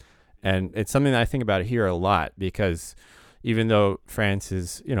individualism, and it's something that I think about here a lot, because even though France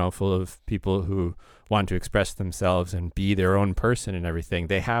is, full of people who want to express themselves and be their own person and everything,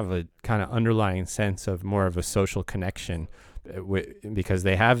 they have a kind of underlying sense of more of a social connection, because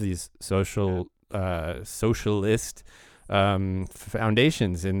they have these socialist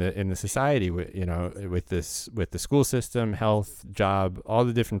foundations in the society, with the school system, health, job, all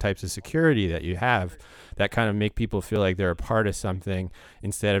the different types of security that you have, that kind of make people feel like they're a part of something,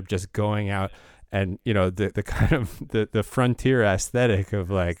 instead of just going out and, the kind of the frontier aesthetic of,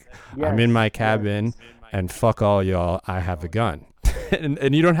 like, I'm in my cabin and fuck all y'all, I have a gun.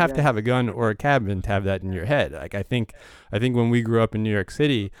 And you don't have to have a gun or a cabin to have that in your head. Like, I think when we grew up in New York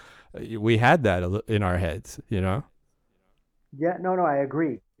City, we had that in our heads. Yeah, no, I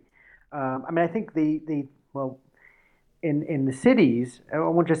agree. I mean, I think well, in the cities, I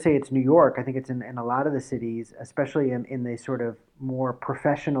won't just say it's New York. I think it's in a lot of the cities, especially in the sort of more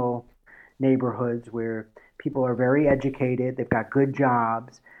professional neighborhoods where people are very educated, they've got good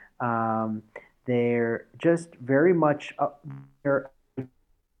jobs, they're just very much their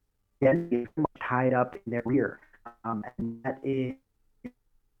identity is very much tied up in their career, and that is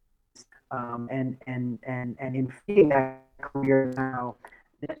and in feeding that career now,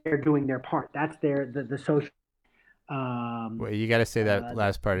 they're doing their part. That's the social. Wait, you got to say that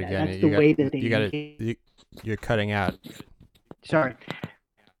last part again. That's the way that You they got engage. to you're cutting out. Sorry,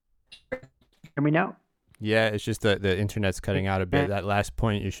 hear me now? Yeah, it's just the internet's cutting out a bit. That last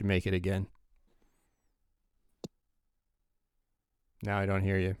point, you should make it again. Now I don't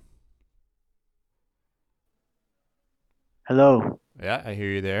hear you. Hello. Yeah, I hear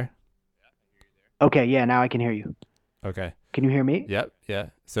you there. Okay, yeah, now I can hear you. Okay. Can you hear me? Yep. Yeah.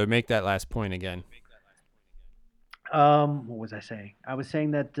 So make that last point again. What was I saying? I was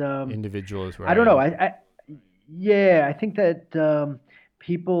saying that Individual is where I don't know. am. Yeah, I think that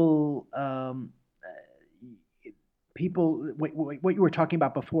people people what you were talking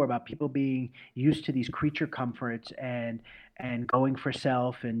about before about people being used to these creature comforts and going for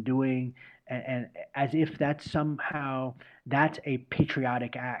self and doing and as if that's a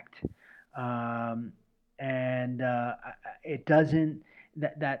patriotic act, um, and it doesn't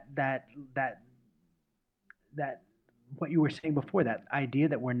that that what you were saying before, that idea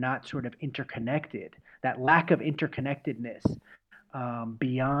that we're not sort of interconnected, that lack of interconnectedness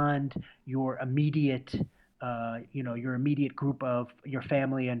beyond your immediate your immediate group of your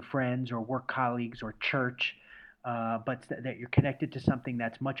family and friends or work colleagues or church, but that you're connected to something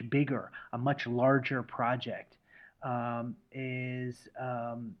that's much bigger, a much larger project, is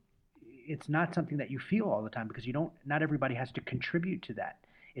it's not something that you feel all the time because you don't. Not everybody has to contribute to that.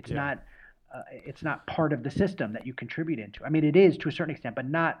 It's Yeah. not. It's not part of the system that you contribute into. I mean, it is to a certain extent, but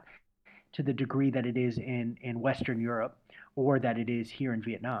not to the degree that it is in Western Europe or that it is here in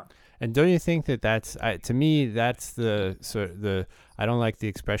Vietnam. And don't you think that to me, that's the sort of I don't like the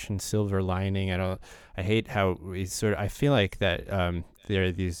expression silver lining. I hate how I feel like that there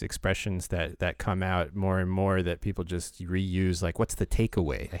are these expressions that come out more and more that people just reuse. Like, what's the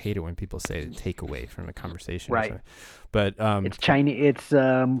takeaway? I hate it when people say the takeaway from a conversation. Right. But It's Chinese. It's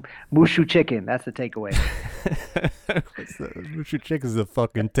Mushu chicken. That's the takeaway. Mushu chicken is the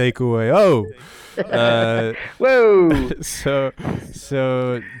fucking takeaway. Oh, Whoa.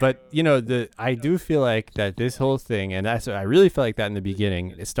 But I do feel like that this whole thing, and I really felt like that in the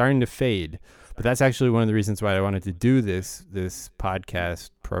beginning, it's starting to fade. But that's actually one of the reasons why I wanted to do this podcast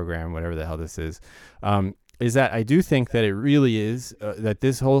program, whatever the hell this is that I do think that it really is that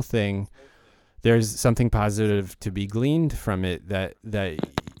this whole thing, there's something positive to be gleaned from it, that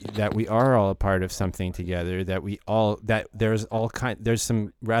we are all a part of something together, that there's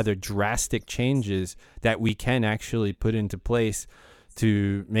some rather drastic changes that we can actually put into place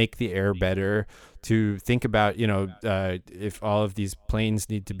to make the air better, to think about, if all of these planes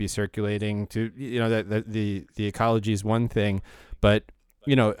need to be circulating, to, that the ecology is one thing, but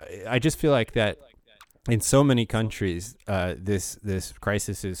I just feel like that in so many countries, this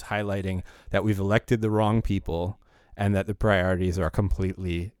crisis is highlighting that we've elected the wrong people and that the priorities are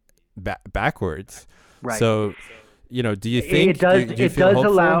completely backwards. Right. So, do you It think does. do you It feel does hopeful?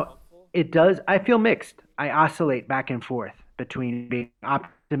 allow. It does. I feel mixed. I oscillate back and forth between being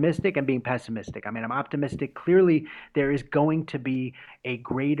optimistic and being pessimistic. I mean, I'm optimistic. Clearly, there is going to be a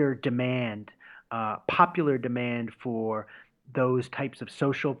greater demand, popular demand for those types of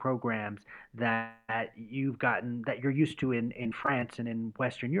social programs that you're used to in France and in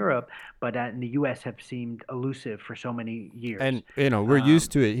Western Europe, but that in the U.S. have seemed elusive for so many years. And we're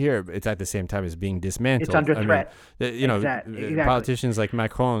used to it here, but it's at the same time as being It's dismantled. under I mean, threat. Exactly. politicians like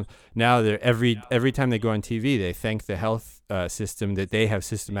Macron now, they're every time they go on TV, they thank the health system that they have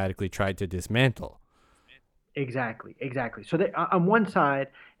systematically tried to dismantle. Exactly, exactly. So that on one side,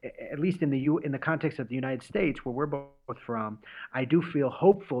 at least in the context of the United States, where we're both from, I do feel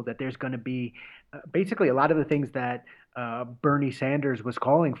hopeful that there's going to be basically a lot of the things that Bernie Sanders was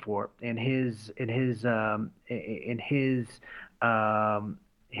calling for in his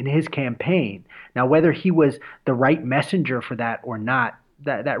campaign. Now, whether he was the right messenger for that or not,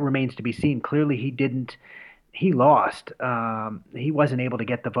 that remains to be seen. Clearly, he lost. He wasn't able to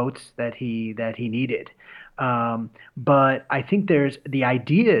get the votes that he needed. But I think there's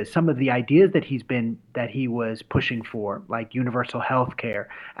some of the ideas that he was pushing for, like universal health care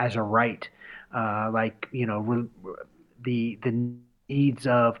as a right, like the needs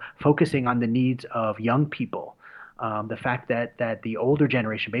of focusing on the needs of young people. The fact that the older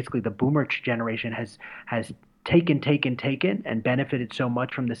generation, basically the boomer generation, has taken and benefited so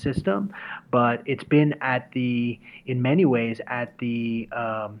much from the system, but it's been in many ways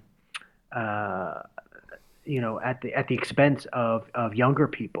uh, at the expense of younger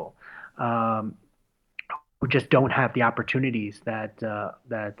people, um, who just don't have the opportunities that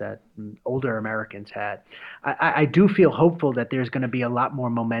older Americans had. I do feel hopeful that there's going to be a lot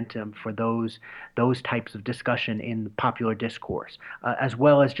more momentum for those types of discussion in popular discourse, as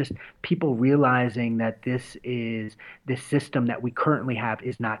well as just people realizing that this system that we currently have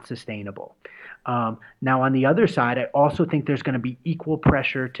is not sustainable. Now, on the other side, I also think there's going to be equal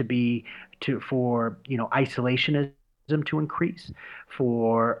pressure for isolationism to increase,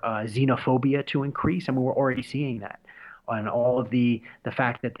 for xenophobia to increase, and we're already seeing that on all of the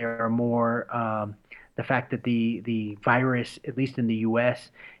fact that there are more the fact that the virus, at least in the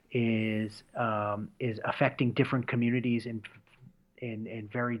U.S., is affecting different communities in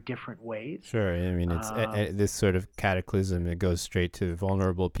very different ways. Sure. I mean, it's this sort of cataclysm. It goes straight to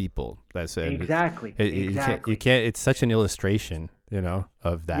vulnerable people. That's it. Exactly, You exactly. can't. It's such an illustration,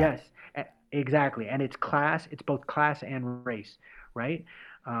 of that. Yes, exactly. And it's class. It's both class and race, right?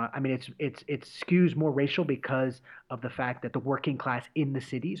 I mean, it skews more racial because of the fact that the working class in the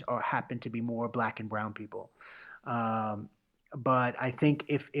cities happen to be more black and brown people. Um, but I think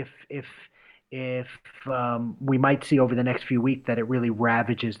if we might see over the next few weeks that it really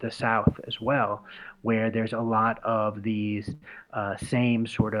ravages the South as well, where there's a lot of these same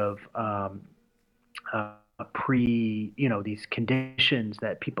sort of uh, these conditions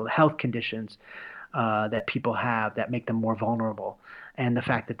health conditions that people have that make them more vulnerable, and the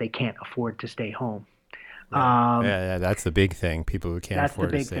fact that they can't afford to stay home. Yeah. Um, Yeah. That's the big thing. People who can't that's the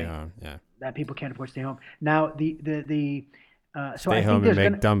afford to big stay thing, home. Yeah. that people can't afford to stay home. Now, so Stay I think home and there's make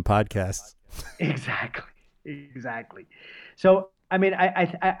gonna dumb podcasts. exactly, exactly. So I mean,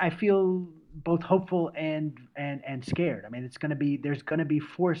 I feel both hopeful and scared. I mean, there's gonna be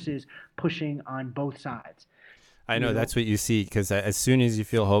forces pushing on both sides. I You know know, that's what you see, because as soon as you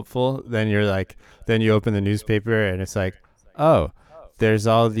feel hopeful, then you open the newspaper and it's like, oh, there's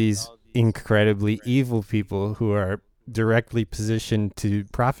all these incredibly evil people who are directly positioned to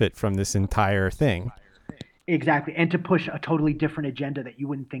profit from this entire thing. exactly, and to push a totally different agenda that you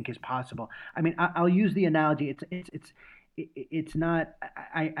wouldn't think is possible. I mean, I'll use the analogy. It's not.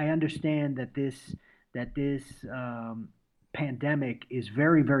 I understand that this pandemic is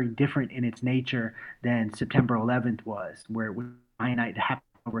very, very different in its nature than September 11th was, where it was finite, it happened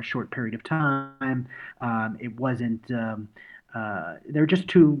over a short period of time. It wasn't. They're just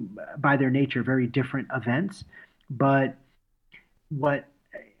two, by their nature, very different events. But what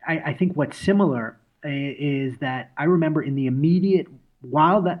I think what's similar is that I remember in the immediate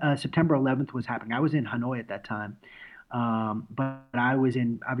while the September 11th was happening, I was in Hanoi at that time, but I was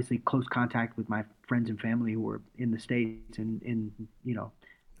in obviously close contact with my friends and family who were in the states in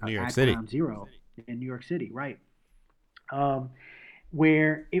New York at City. Ground Zero in New York City, right? Um,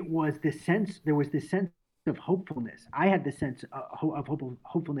 where there was this sense of hopefulness. I had the sense of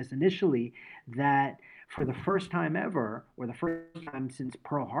hopefulness initially that for the first time ever, or the first time since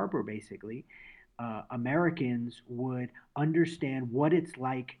Pearl Harbor, basically, Americans would understand what it's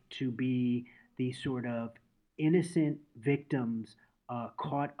like to be the sort of innocent victims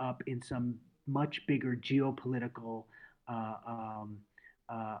caught up in some much bigger geopolitical uh, um,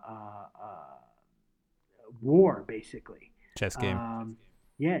 uh, uh, uh, war, basically. Chess game.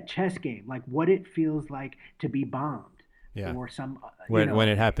 Yeah, chess game. Like what it feels like to be bombed Yeah. for some, When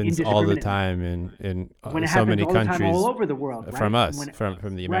it happens all the indiscriminate. time in When it so happens many all the time, all countries over the world, from right? us, When it,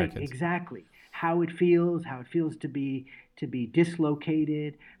 from the right, Americans. exactly. How it feels to be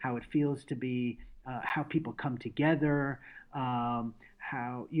dislocated, how it feels to be how people come together,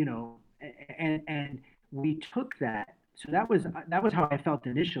 how and we took that. So that was how I felt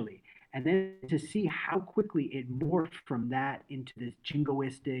initially, and then to see how quickly it morphed from that into this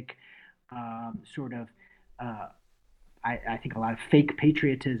jingoistic sort of uh, I think a lot of fake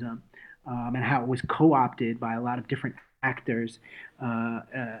patriotism, and how it was co-opted by a lot of different actors uh,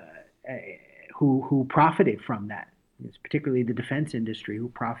 uh, who profited from that. It's particularly the defense industry who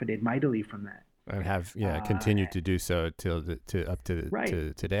profited mightily from that. And have Uh, continued to do so till to up right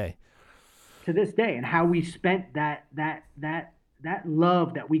to today. to this day, and how we spent that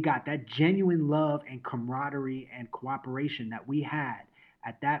love that we got, that genuine love and camaraderie and cooperation that we had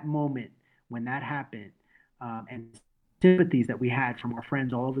at that moment when that happened, and sympathies that we had from our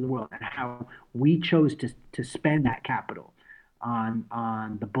friends all over the world, and how we chose to spend that capital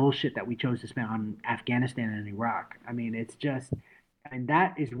on the bullshit that we chose to spend on Afghanistan and Iraq. I mean, it's just, I mean,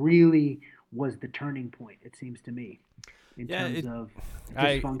 that is really was the turning point. It seems to me, in Yeah, terms of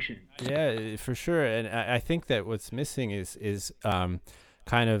I dysfunction. yeah, for sure. And I think that what's missing is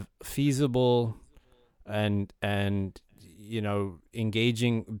kind of feasible and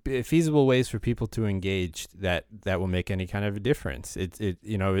feasible ways for people to engage that will make any kind of a difference.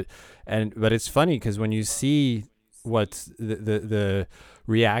 But it's funny because when you see what's the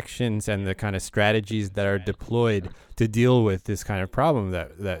reactions and the kind of strategies that are deployed to deal with this kind of problem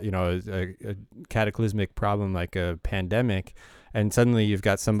that is a cataclysmic problem like a pandemic, and suddenly you've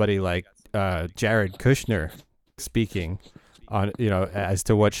got somebody like Jared Kushner speaking on as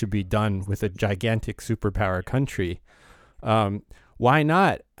to what should be done with a gigantic superpower country. Why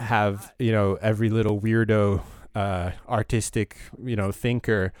not have every little weirdo artistic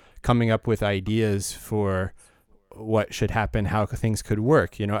thinker coming up with ideas for what should happen, how things could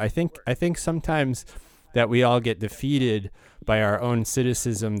work? I think sometimes that we all get defeated by our own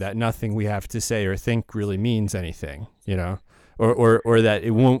cynicism that nothing we have to say or think really means anything, or that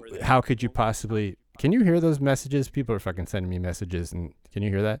it won't. How could you possibly? Can you hear those messages? People are fucking sending me messages, and can you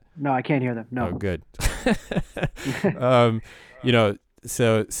hear that? No, I can't hear them. No. Oh, good.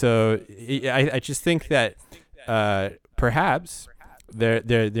 I just think that perhaps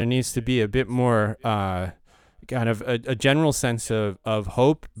there needs to be a bit more kind of a general sense of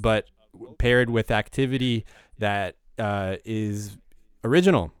hope, but paired with activity that is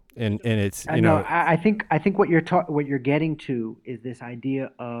original in its No, I think what you're getting to is this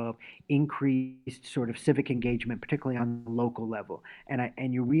idea of increased sort of civic engagement, particularly on the local level,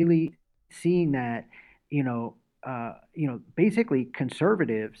 and you're really seeing that, basically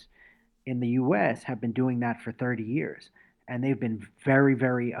conservatives in the U.S. have been doing that for 30 years, and they've been very,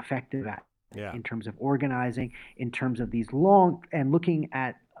 very effective at it yeah in terms of organizing, in terms of these long and looking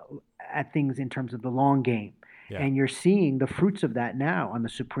at things in terms of the long game. yeah And you're seeing the fruits of that now on the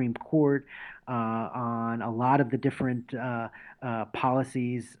Supreme Court, on a lot of the different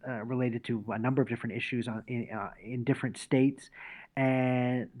policies related to a number of different issues in different states.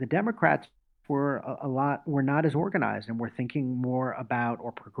 And the Democrats were not as organized, and were thinking more about,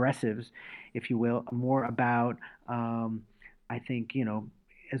 or progressives, if you will, more about. I think,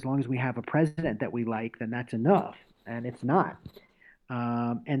 as long as we have a president that we like, then that's enough, and it's not.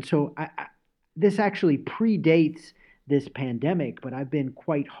 And so this actually predates this pandemic, but I've been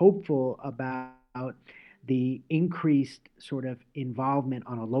quite hopeful about the increased sort of involvement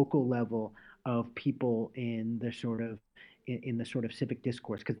on a local level of people in the sort of civic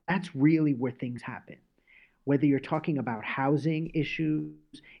discourse, because that's really where things happen. Whether you're talking about housing issues,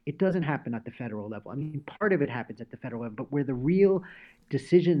 it doesn't happen at the federal level. I mean, part of it happens at the federal level, but where the real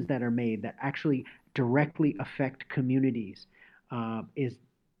decisions that are made that actually directly affect communities is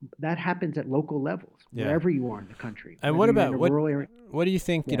that happens at local levels, yeah wherever you are in the country. And Whether what you're in about a rural area. what do you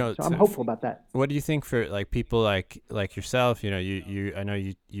think? Yeah, so I'm hopeful about that. What do you think for like people like yourself? You I know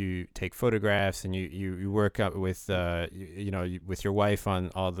you take photographs and you work up with with your wife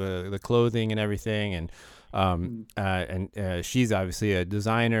on all the clothing and everything, and she's obviously a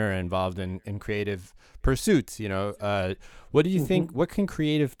designer involved in creative pursuits. What do you think? What can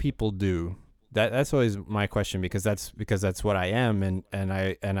creative people do that's always my question, because that's what I am, and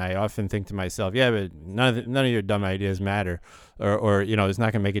I often think to myself, yeah, but none of your dumb ideas matter, or it's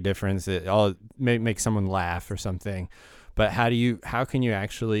not gonna make a difference. It all may make someone laugh or something, but how can you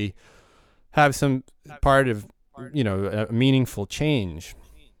actually have some part of a meaningful change?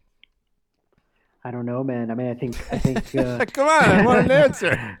 I don't know, man. I mean, I think. Come on, I want an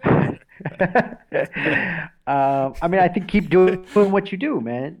answer. I mean, I think keep doing what you do,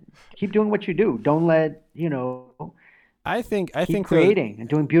 man. Keep doing what you do. Don't let I think keep creating and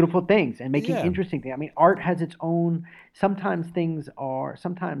doing beautiful things and making Yeah. interesting things. I mean, art has its own. Sometimes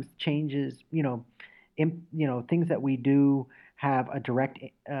sometimes changes. Things that we do have a direct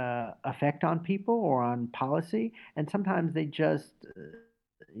effect on people or on policy, and sometimes they just,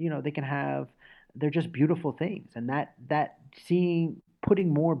 they can have. They're just beautiful things, and that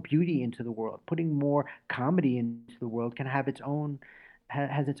putting more beauty into the world, putting more comedy into the world can have its own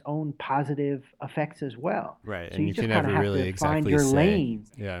has its own positive effects as well. Right, So and you you can just kind never of have really to find exactly your say. lane.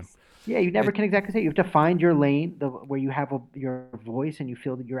 Yeah. Yeah, you never It, can exactly say. You have to find your lane, where you have your voice and you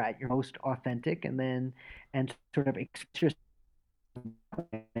feel that you're at your most authentic, and sort of express yourself.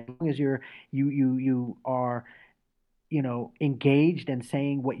 As long as you are engaged and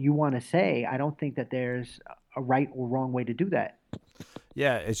saying what you want to say, I don't think that there's a right or wrong way to do that.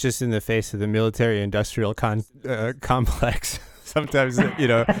 Yeah, it's just in the face of the military-industrial complex. Sometimes, they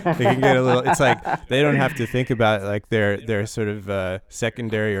can get a little. It's like they don't have to think about like their sort of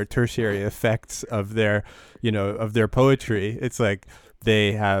secondary or tertiary effects of their, of their poetry. It's like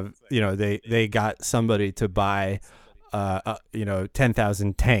they have, they got somebody to buy,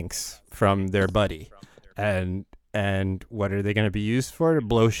 10,000 tanks from their buddy, and what are they going to be used for? To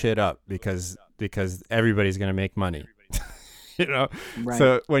blow shit up because everybody's going to make money. Right,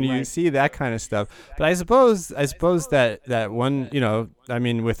 So when you right. see that kind of stuff, but I suppose that one, I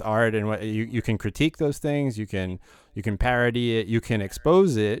mean, with art and what you can critique those things, you can parody it, you can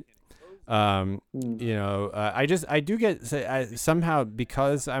expose it. Mm. I do get somehow,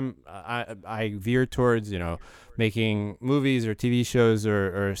 because I veer towards making movies or TV shows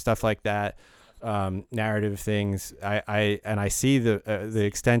or stuff like that, narrative things. I see the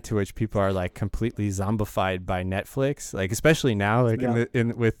extent to which people are like completely zombified by Netflix, like especially now, like Yeah.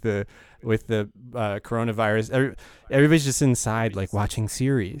 with the coronavirus. Everybody's just inside like watching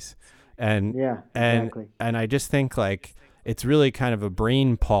series, and Yeah, and exactly. and I just think like it's really kind of a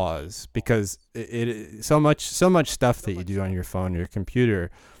brain pause, because it so much stuff that you do on your phone or your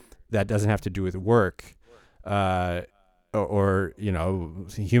computer that doesn't have to do with work, uh, or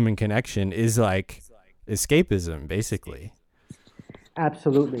human connection, is like escapism, basically.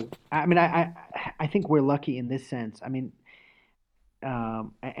 Absolutely. I mean, I think we're lucky in this sense. I mean,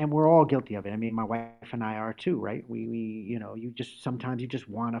 and we're all guilty of it. I mean, my wife and I are too, right? You just sometimes you just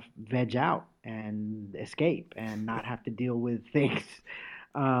want to veg out and escape and not have to deal with things.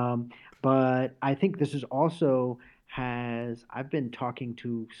 Um, but I think this is also I've been talking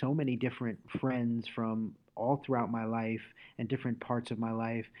to so many different friends from all throughout my life and different parts of my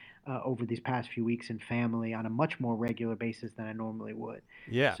life over these past few weeks, and family on a much more regular basis than I normally would.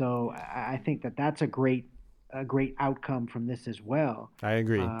 Yeah, So I think that that's a great outcome from this as well, I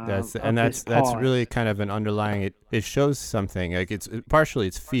agree. of this That's really pause. kind of an underlying. It shows something, like it's partially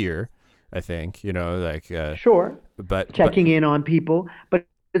it's fear, I think. Like Sure, but checking in on people, but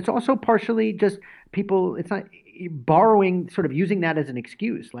it's also partially just people. It's not borrowing, sort of using that as an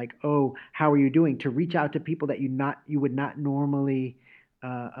excuse, like, oh, how are you doing, to reach out to people that you would not normally uh,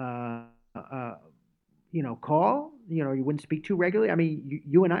 uh, uh, call, you wouldn't speak to regularly. I mean,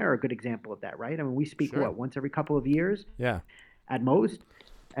 you and I are a good example of that, right? I mean, we speak sure. what, once every couple of years Yeah. at most.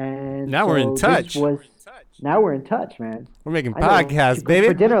 And Now we're in so this touch. was, now we're in touch, man. We're making I know what you podcasts, cooked for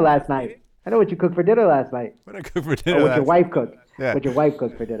baby. dinner last night. I know what you cooked for dinner last night. What I cook for Or dinner what your last. wife cooked. Yeah. What your wife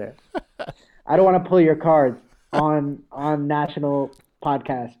cooked for dinner. I don't want to pull your cards on national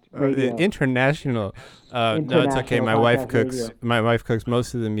podcast The radio. international. No, it's okay. International podcast radio. My wife cooks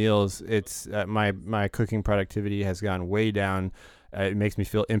most of the meals. It's my cooking productivity has gone way down. It makes me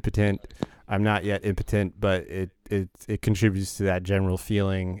feel impotent. I'm not yet impotent, but it contributes to that general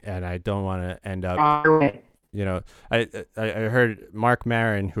feeling, and I don't want to end up. All right. I heard Mark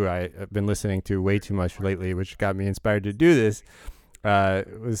Maron, who I've been listening to way too much lately, which got me inspired to do this.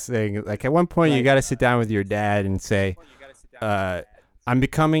 Was saying, like, at one point you Right. got to sit down with your dad and say, I'm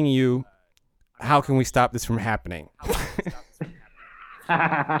becoming you. How can we stop this from happening?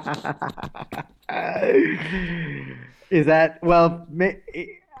 Is that, well,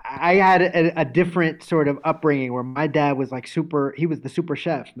 I had a different sort of upbringing where my dad was like super. He was the super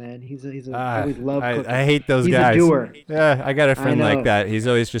chef, man. I Ah, always loved cooking. I hate those He's a guys. doer. Yeah, I got a I friend like know. that. He's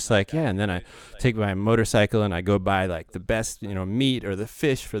always just like, yeah, and then I take my motorcycle and I go buy like the best, meat or the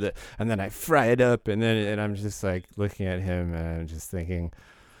fish and then I fry it up, and I'm just like looking at him and I'm just thinking,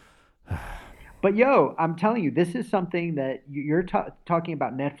 But yo, I'm telling you, this is something that you're talking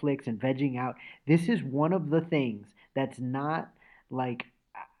about Netflix and vegging out. This is one of the things that's not like,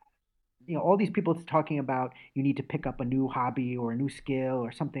 all these people talking about you need to pick up a new hobby or a new skill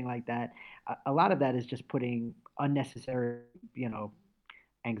or something like that. A lot of that is just putting unnecessary, you know,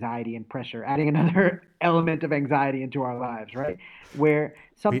 anxiety and pressure, adding another element of anxiety into our lives, right? Where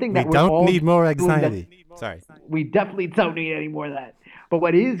something we that we're don't all need more doing that anxiety. Sorry. we definitely don't need any more of that. But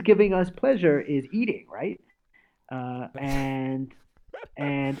what is giving us pleasure is eating, right?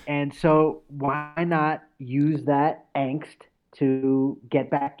 And so why not use that angst to get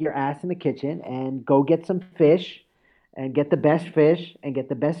back your ass in the kitchen and go get some fish and get the best fish and get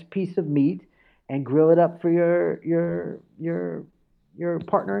the best piece of meat and grill it up for your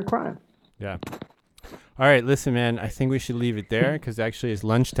partner in crime. Yeah. All right, listen, man. I think we should leave it there because actually it's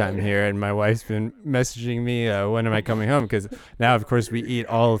lunchtime here, and my wife's been messaging me when am I coming home? Because now, of course, we eat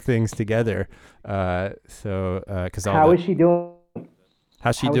all things together. Because How is she doing?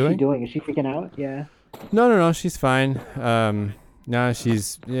 how's she How is doing? she doing? Is she freaking out? Yeah. No, she's fine. No,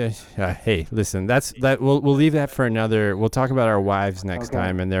 she's yeah. Hey, listen, we'll leave that for another. We'll talk about our wives next Okay.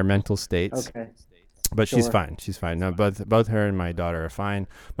 time and their mental states. Okay. But she's Sure. fine. She's fine. No, both her and my daughter are fine.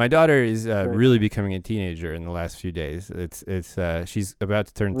 My daughter is really becoming a teenager in the last few days. It's she's about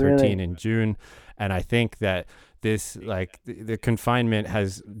to turn 13 Really? in June, and I think that this like the confinement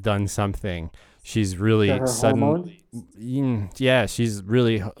has done something. She's really To her hormones? yeah, she's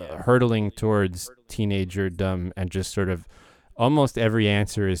really hurtling towards teenagerdom, and just sort of almost every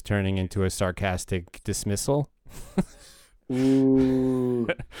answer is turning into a sarcastic dismissal. Ooh.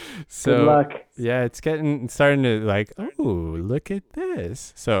 So Good luck. yeah, it's starting to like, oh, look at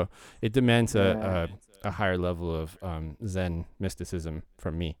this. So it demands Yeah. a higher level of Zen mysticism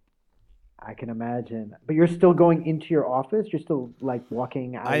from me. I can imagine. But you're still going into your office? You're still like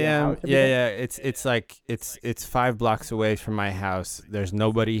walking out I of your am, house every yeah, day? yeah. It's like it's 5 blocks away from my house. There's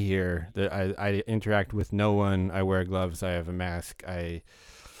nobody here. I interact with no one. I wear gloves. I have a mask.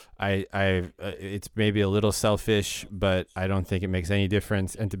 It's maybe a little selfish, but I don't think it makes any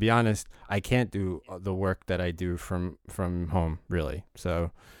difference. And to be honest, I can't do the work that I do from home, really.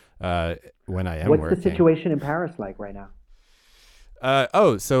 So when I am What's working, the situation in Paris like right now?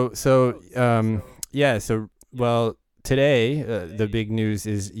 Well, today the big news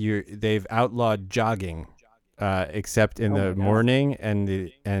is they've outlawed jogging, except in Oh my the God. morning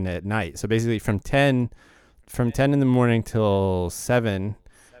and at night. So basically, from 10 in the morning till 7.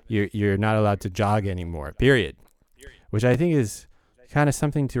 You're not allowed to jog anymore, period. Which I think is kind of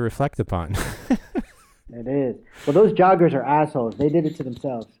something to reflect upon. It is. Well, those joggers are assholes. They did it to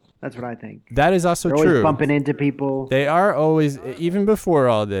themselves. That's what I think. That is also They're always true. bumping into people, They are always, even before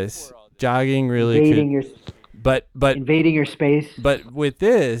all this, jogging really invading could. your But invading your space. But with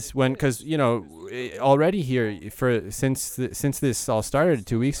this, because already here since this all started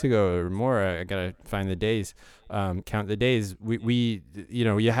 2 weeks ago or more, I gotta find the days, count the days. We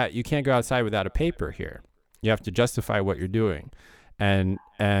you can't go outside without a paper here. You have to justify what you're doing, and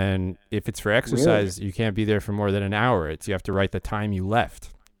if it's for exercise, you can't be there for more than an hour. You have to write the time you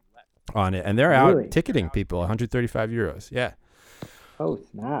left on it, and they're Really? out ticketing people 135 euros. Yeah. Oh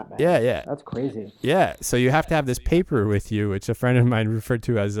snap, man. Yeah. That's crazy. Yeah, so you have to have this paper with you, which a friend of mine referred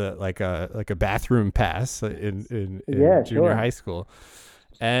to as a bathroom pass in Yeah, junior sure. high school,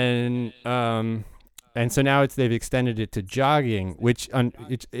 and so now they've extended it to jogging, which at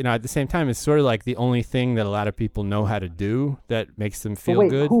the same time is sort of like the only thing that a lot of people know how to do that makes them But feel wait,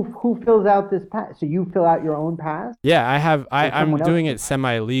 good. who fills out this pass? So you fill out your own pass? Yeah, I'm someone else doing can- it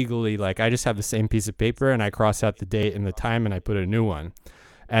semi-legally. Like I just have the same piece of paper and I cross out the date and the time and I put a new one.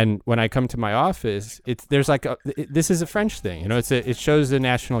 And when I come to my office, this is a French thing. It shows a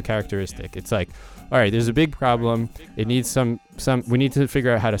national characteristic. It's like, all right, there's a big problem. It needs we need to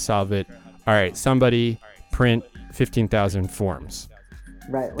figure out how to solve it. All right, somebody print 15,000 forms.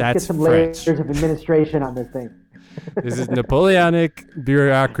 Right. Let's That's get some French. layers of administration on this thing. This is Napoleonic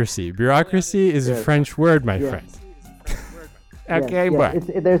bureaucracy. Bureaucracy is a Yes. French word, my Yes. friend. Yes, Okay, yes.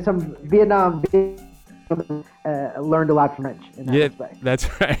 boy. There's some Vietnam learned a lot from French in that Yeah, respect. that's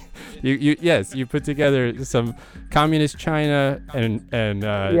right. You put together some communist China and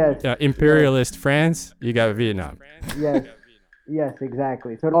Yes, imperialist France. You got Vietnam. Yes,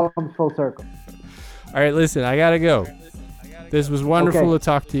 exactly. So it all comes full circle. All right, listen, I gotta go. This was wonderful Okay. to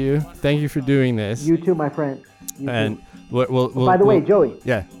talk to you. Thank you for doing this. You too, my friend. You And too. we'll, By the way, we'll- Joey.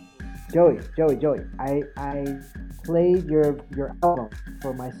 Yeah. Joey. I played your album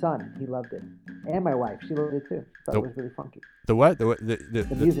for my son. He loved it, and my wife. She loved it too. Thought it was really funky. The what? The The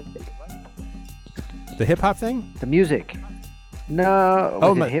music. the hip hop thing? The music. No.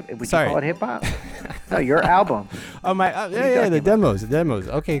 Oh, Was my- it hip? Would sorry. you call it hip hop? No, your album. Oh my! Yeah, the demos.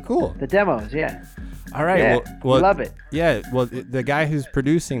 Okay, cool. The demos. Yeah. All right. Yeah. Well, we love it. yeah. Well, the guy who's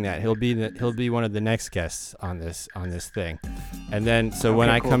producing that, he'll be one of the next guests on this thing, and then so when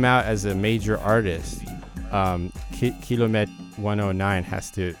Okay, I cool. come out as a major artist, Kilomet 109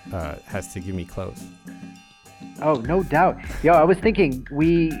 has to give me clothes. Oh, no doubt. Yo, I was thinking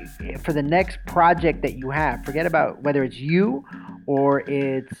for the next project that you have, forget about whether it's you or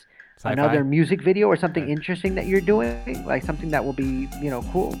it's Sci-fi? another music video or something interesting that you're doing, like something that will be,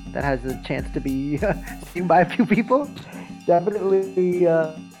 cool, that has a chance to be seen by a few people. Definitely,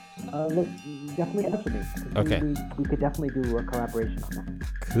 definitely answer me. Okay. We could definitely do a collaboration on that.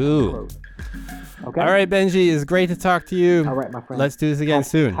 Cool. Okay. All right, Benji, it's great to talk to you. All right, my friend. Let's do this again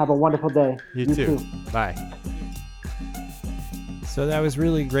soon. Have a wonderful day. You too. Bye. So that was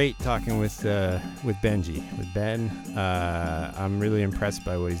really great talking with Benji, with Ben. I'm really impressed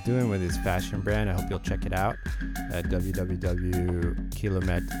by what he's doing with his fashion brand. I hope you'll check it out at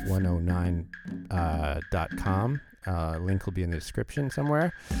www.kilomet109.com. Link will be in the description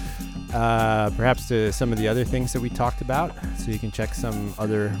somewhere. Perhaps to some of the other things that we talked about, so you can check some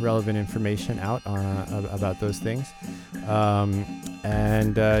other relevant information out about those things.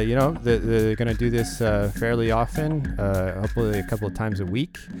 They're going to do this fairly often, hopefully a couple of times a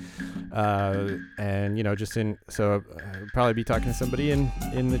week. I'll probably be talking to somebody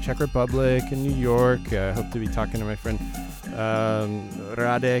in the Czech Republic, in New York. Hope to be talking to my friend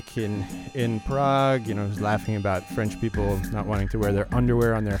Radek in Prague, who's laughing about French people not wanting to wear their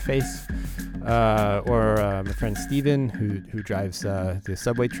underwear on their face. Or my friend Steven, who drives the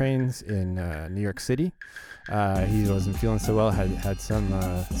subway trains in New York City. He wasn't feeling so well, had some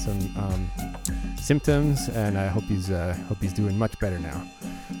symptoms, and I hope he's doing much better now.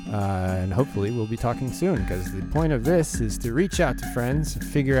 And hopefully we'll be talking soon, because the point of this is to reach out to friends,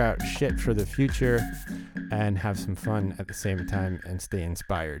 figure out shit for the future, and have some fun at the same time, and stay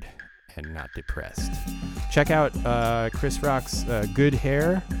inspired and not depressed. Check out Chris Rock's Good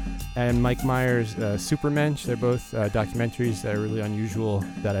Hair and Mike Myers' Supermensch. They're both documentaries that are really unusual,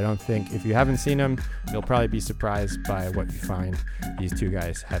 that I don't think, if you haven't seen them, you'll probably be surprised by what you find these two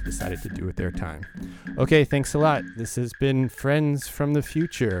guys have decided to do with their time. Okay, thanks a lot. This has been Friends from the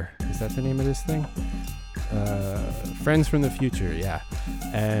Future. Is that the name of this thing? Friends from the Future, yeah.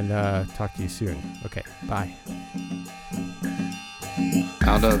 And talk to you soon. Okay, bye.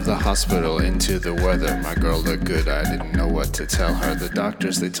 Out of the hospital into the weather, my girl looked good, I didn't know what to tell her. The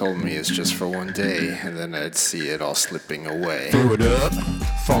doctors, they told me it's just for one day, and then I'd see it all slipping away. Throw it up,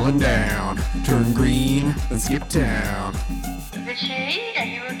 falling down, turn green, and skip town. But Sherry, are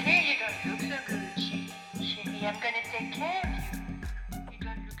you okay? You don't look so good. Sherry, I'm gonna take care of you.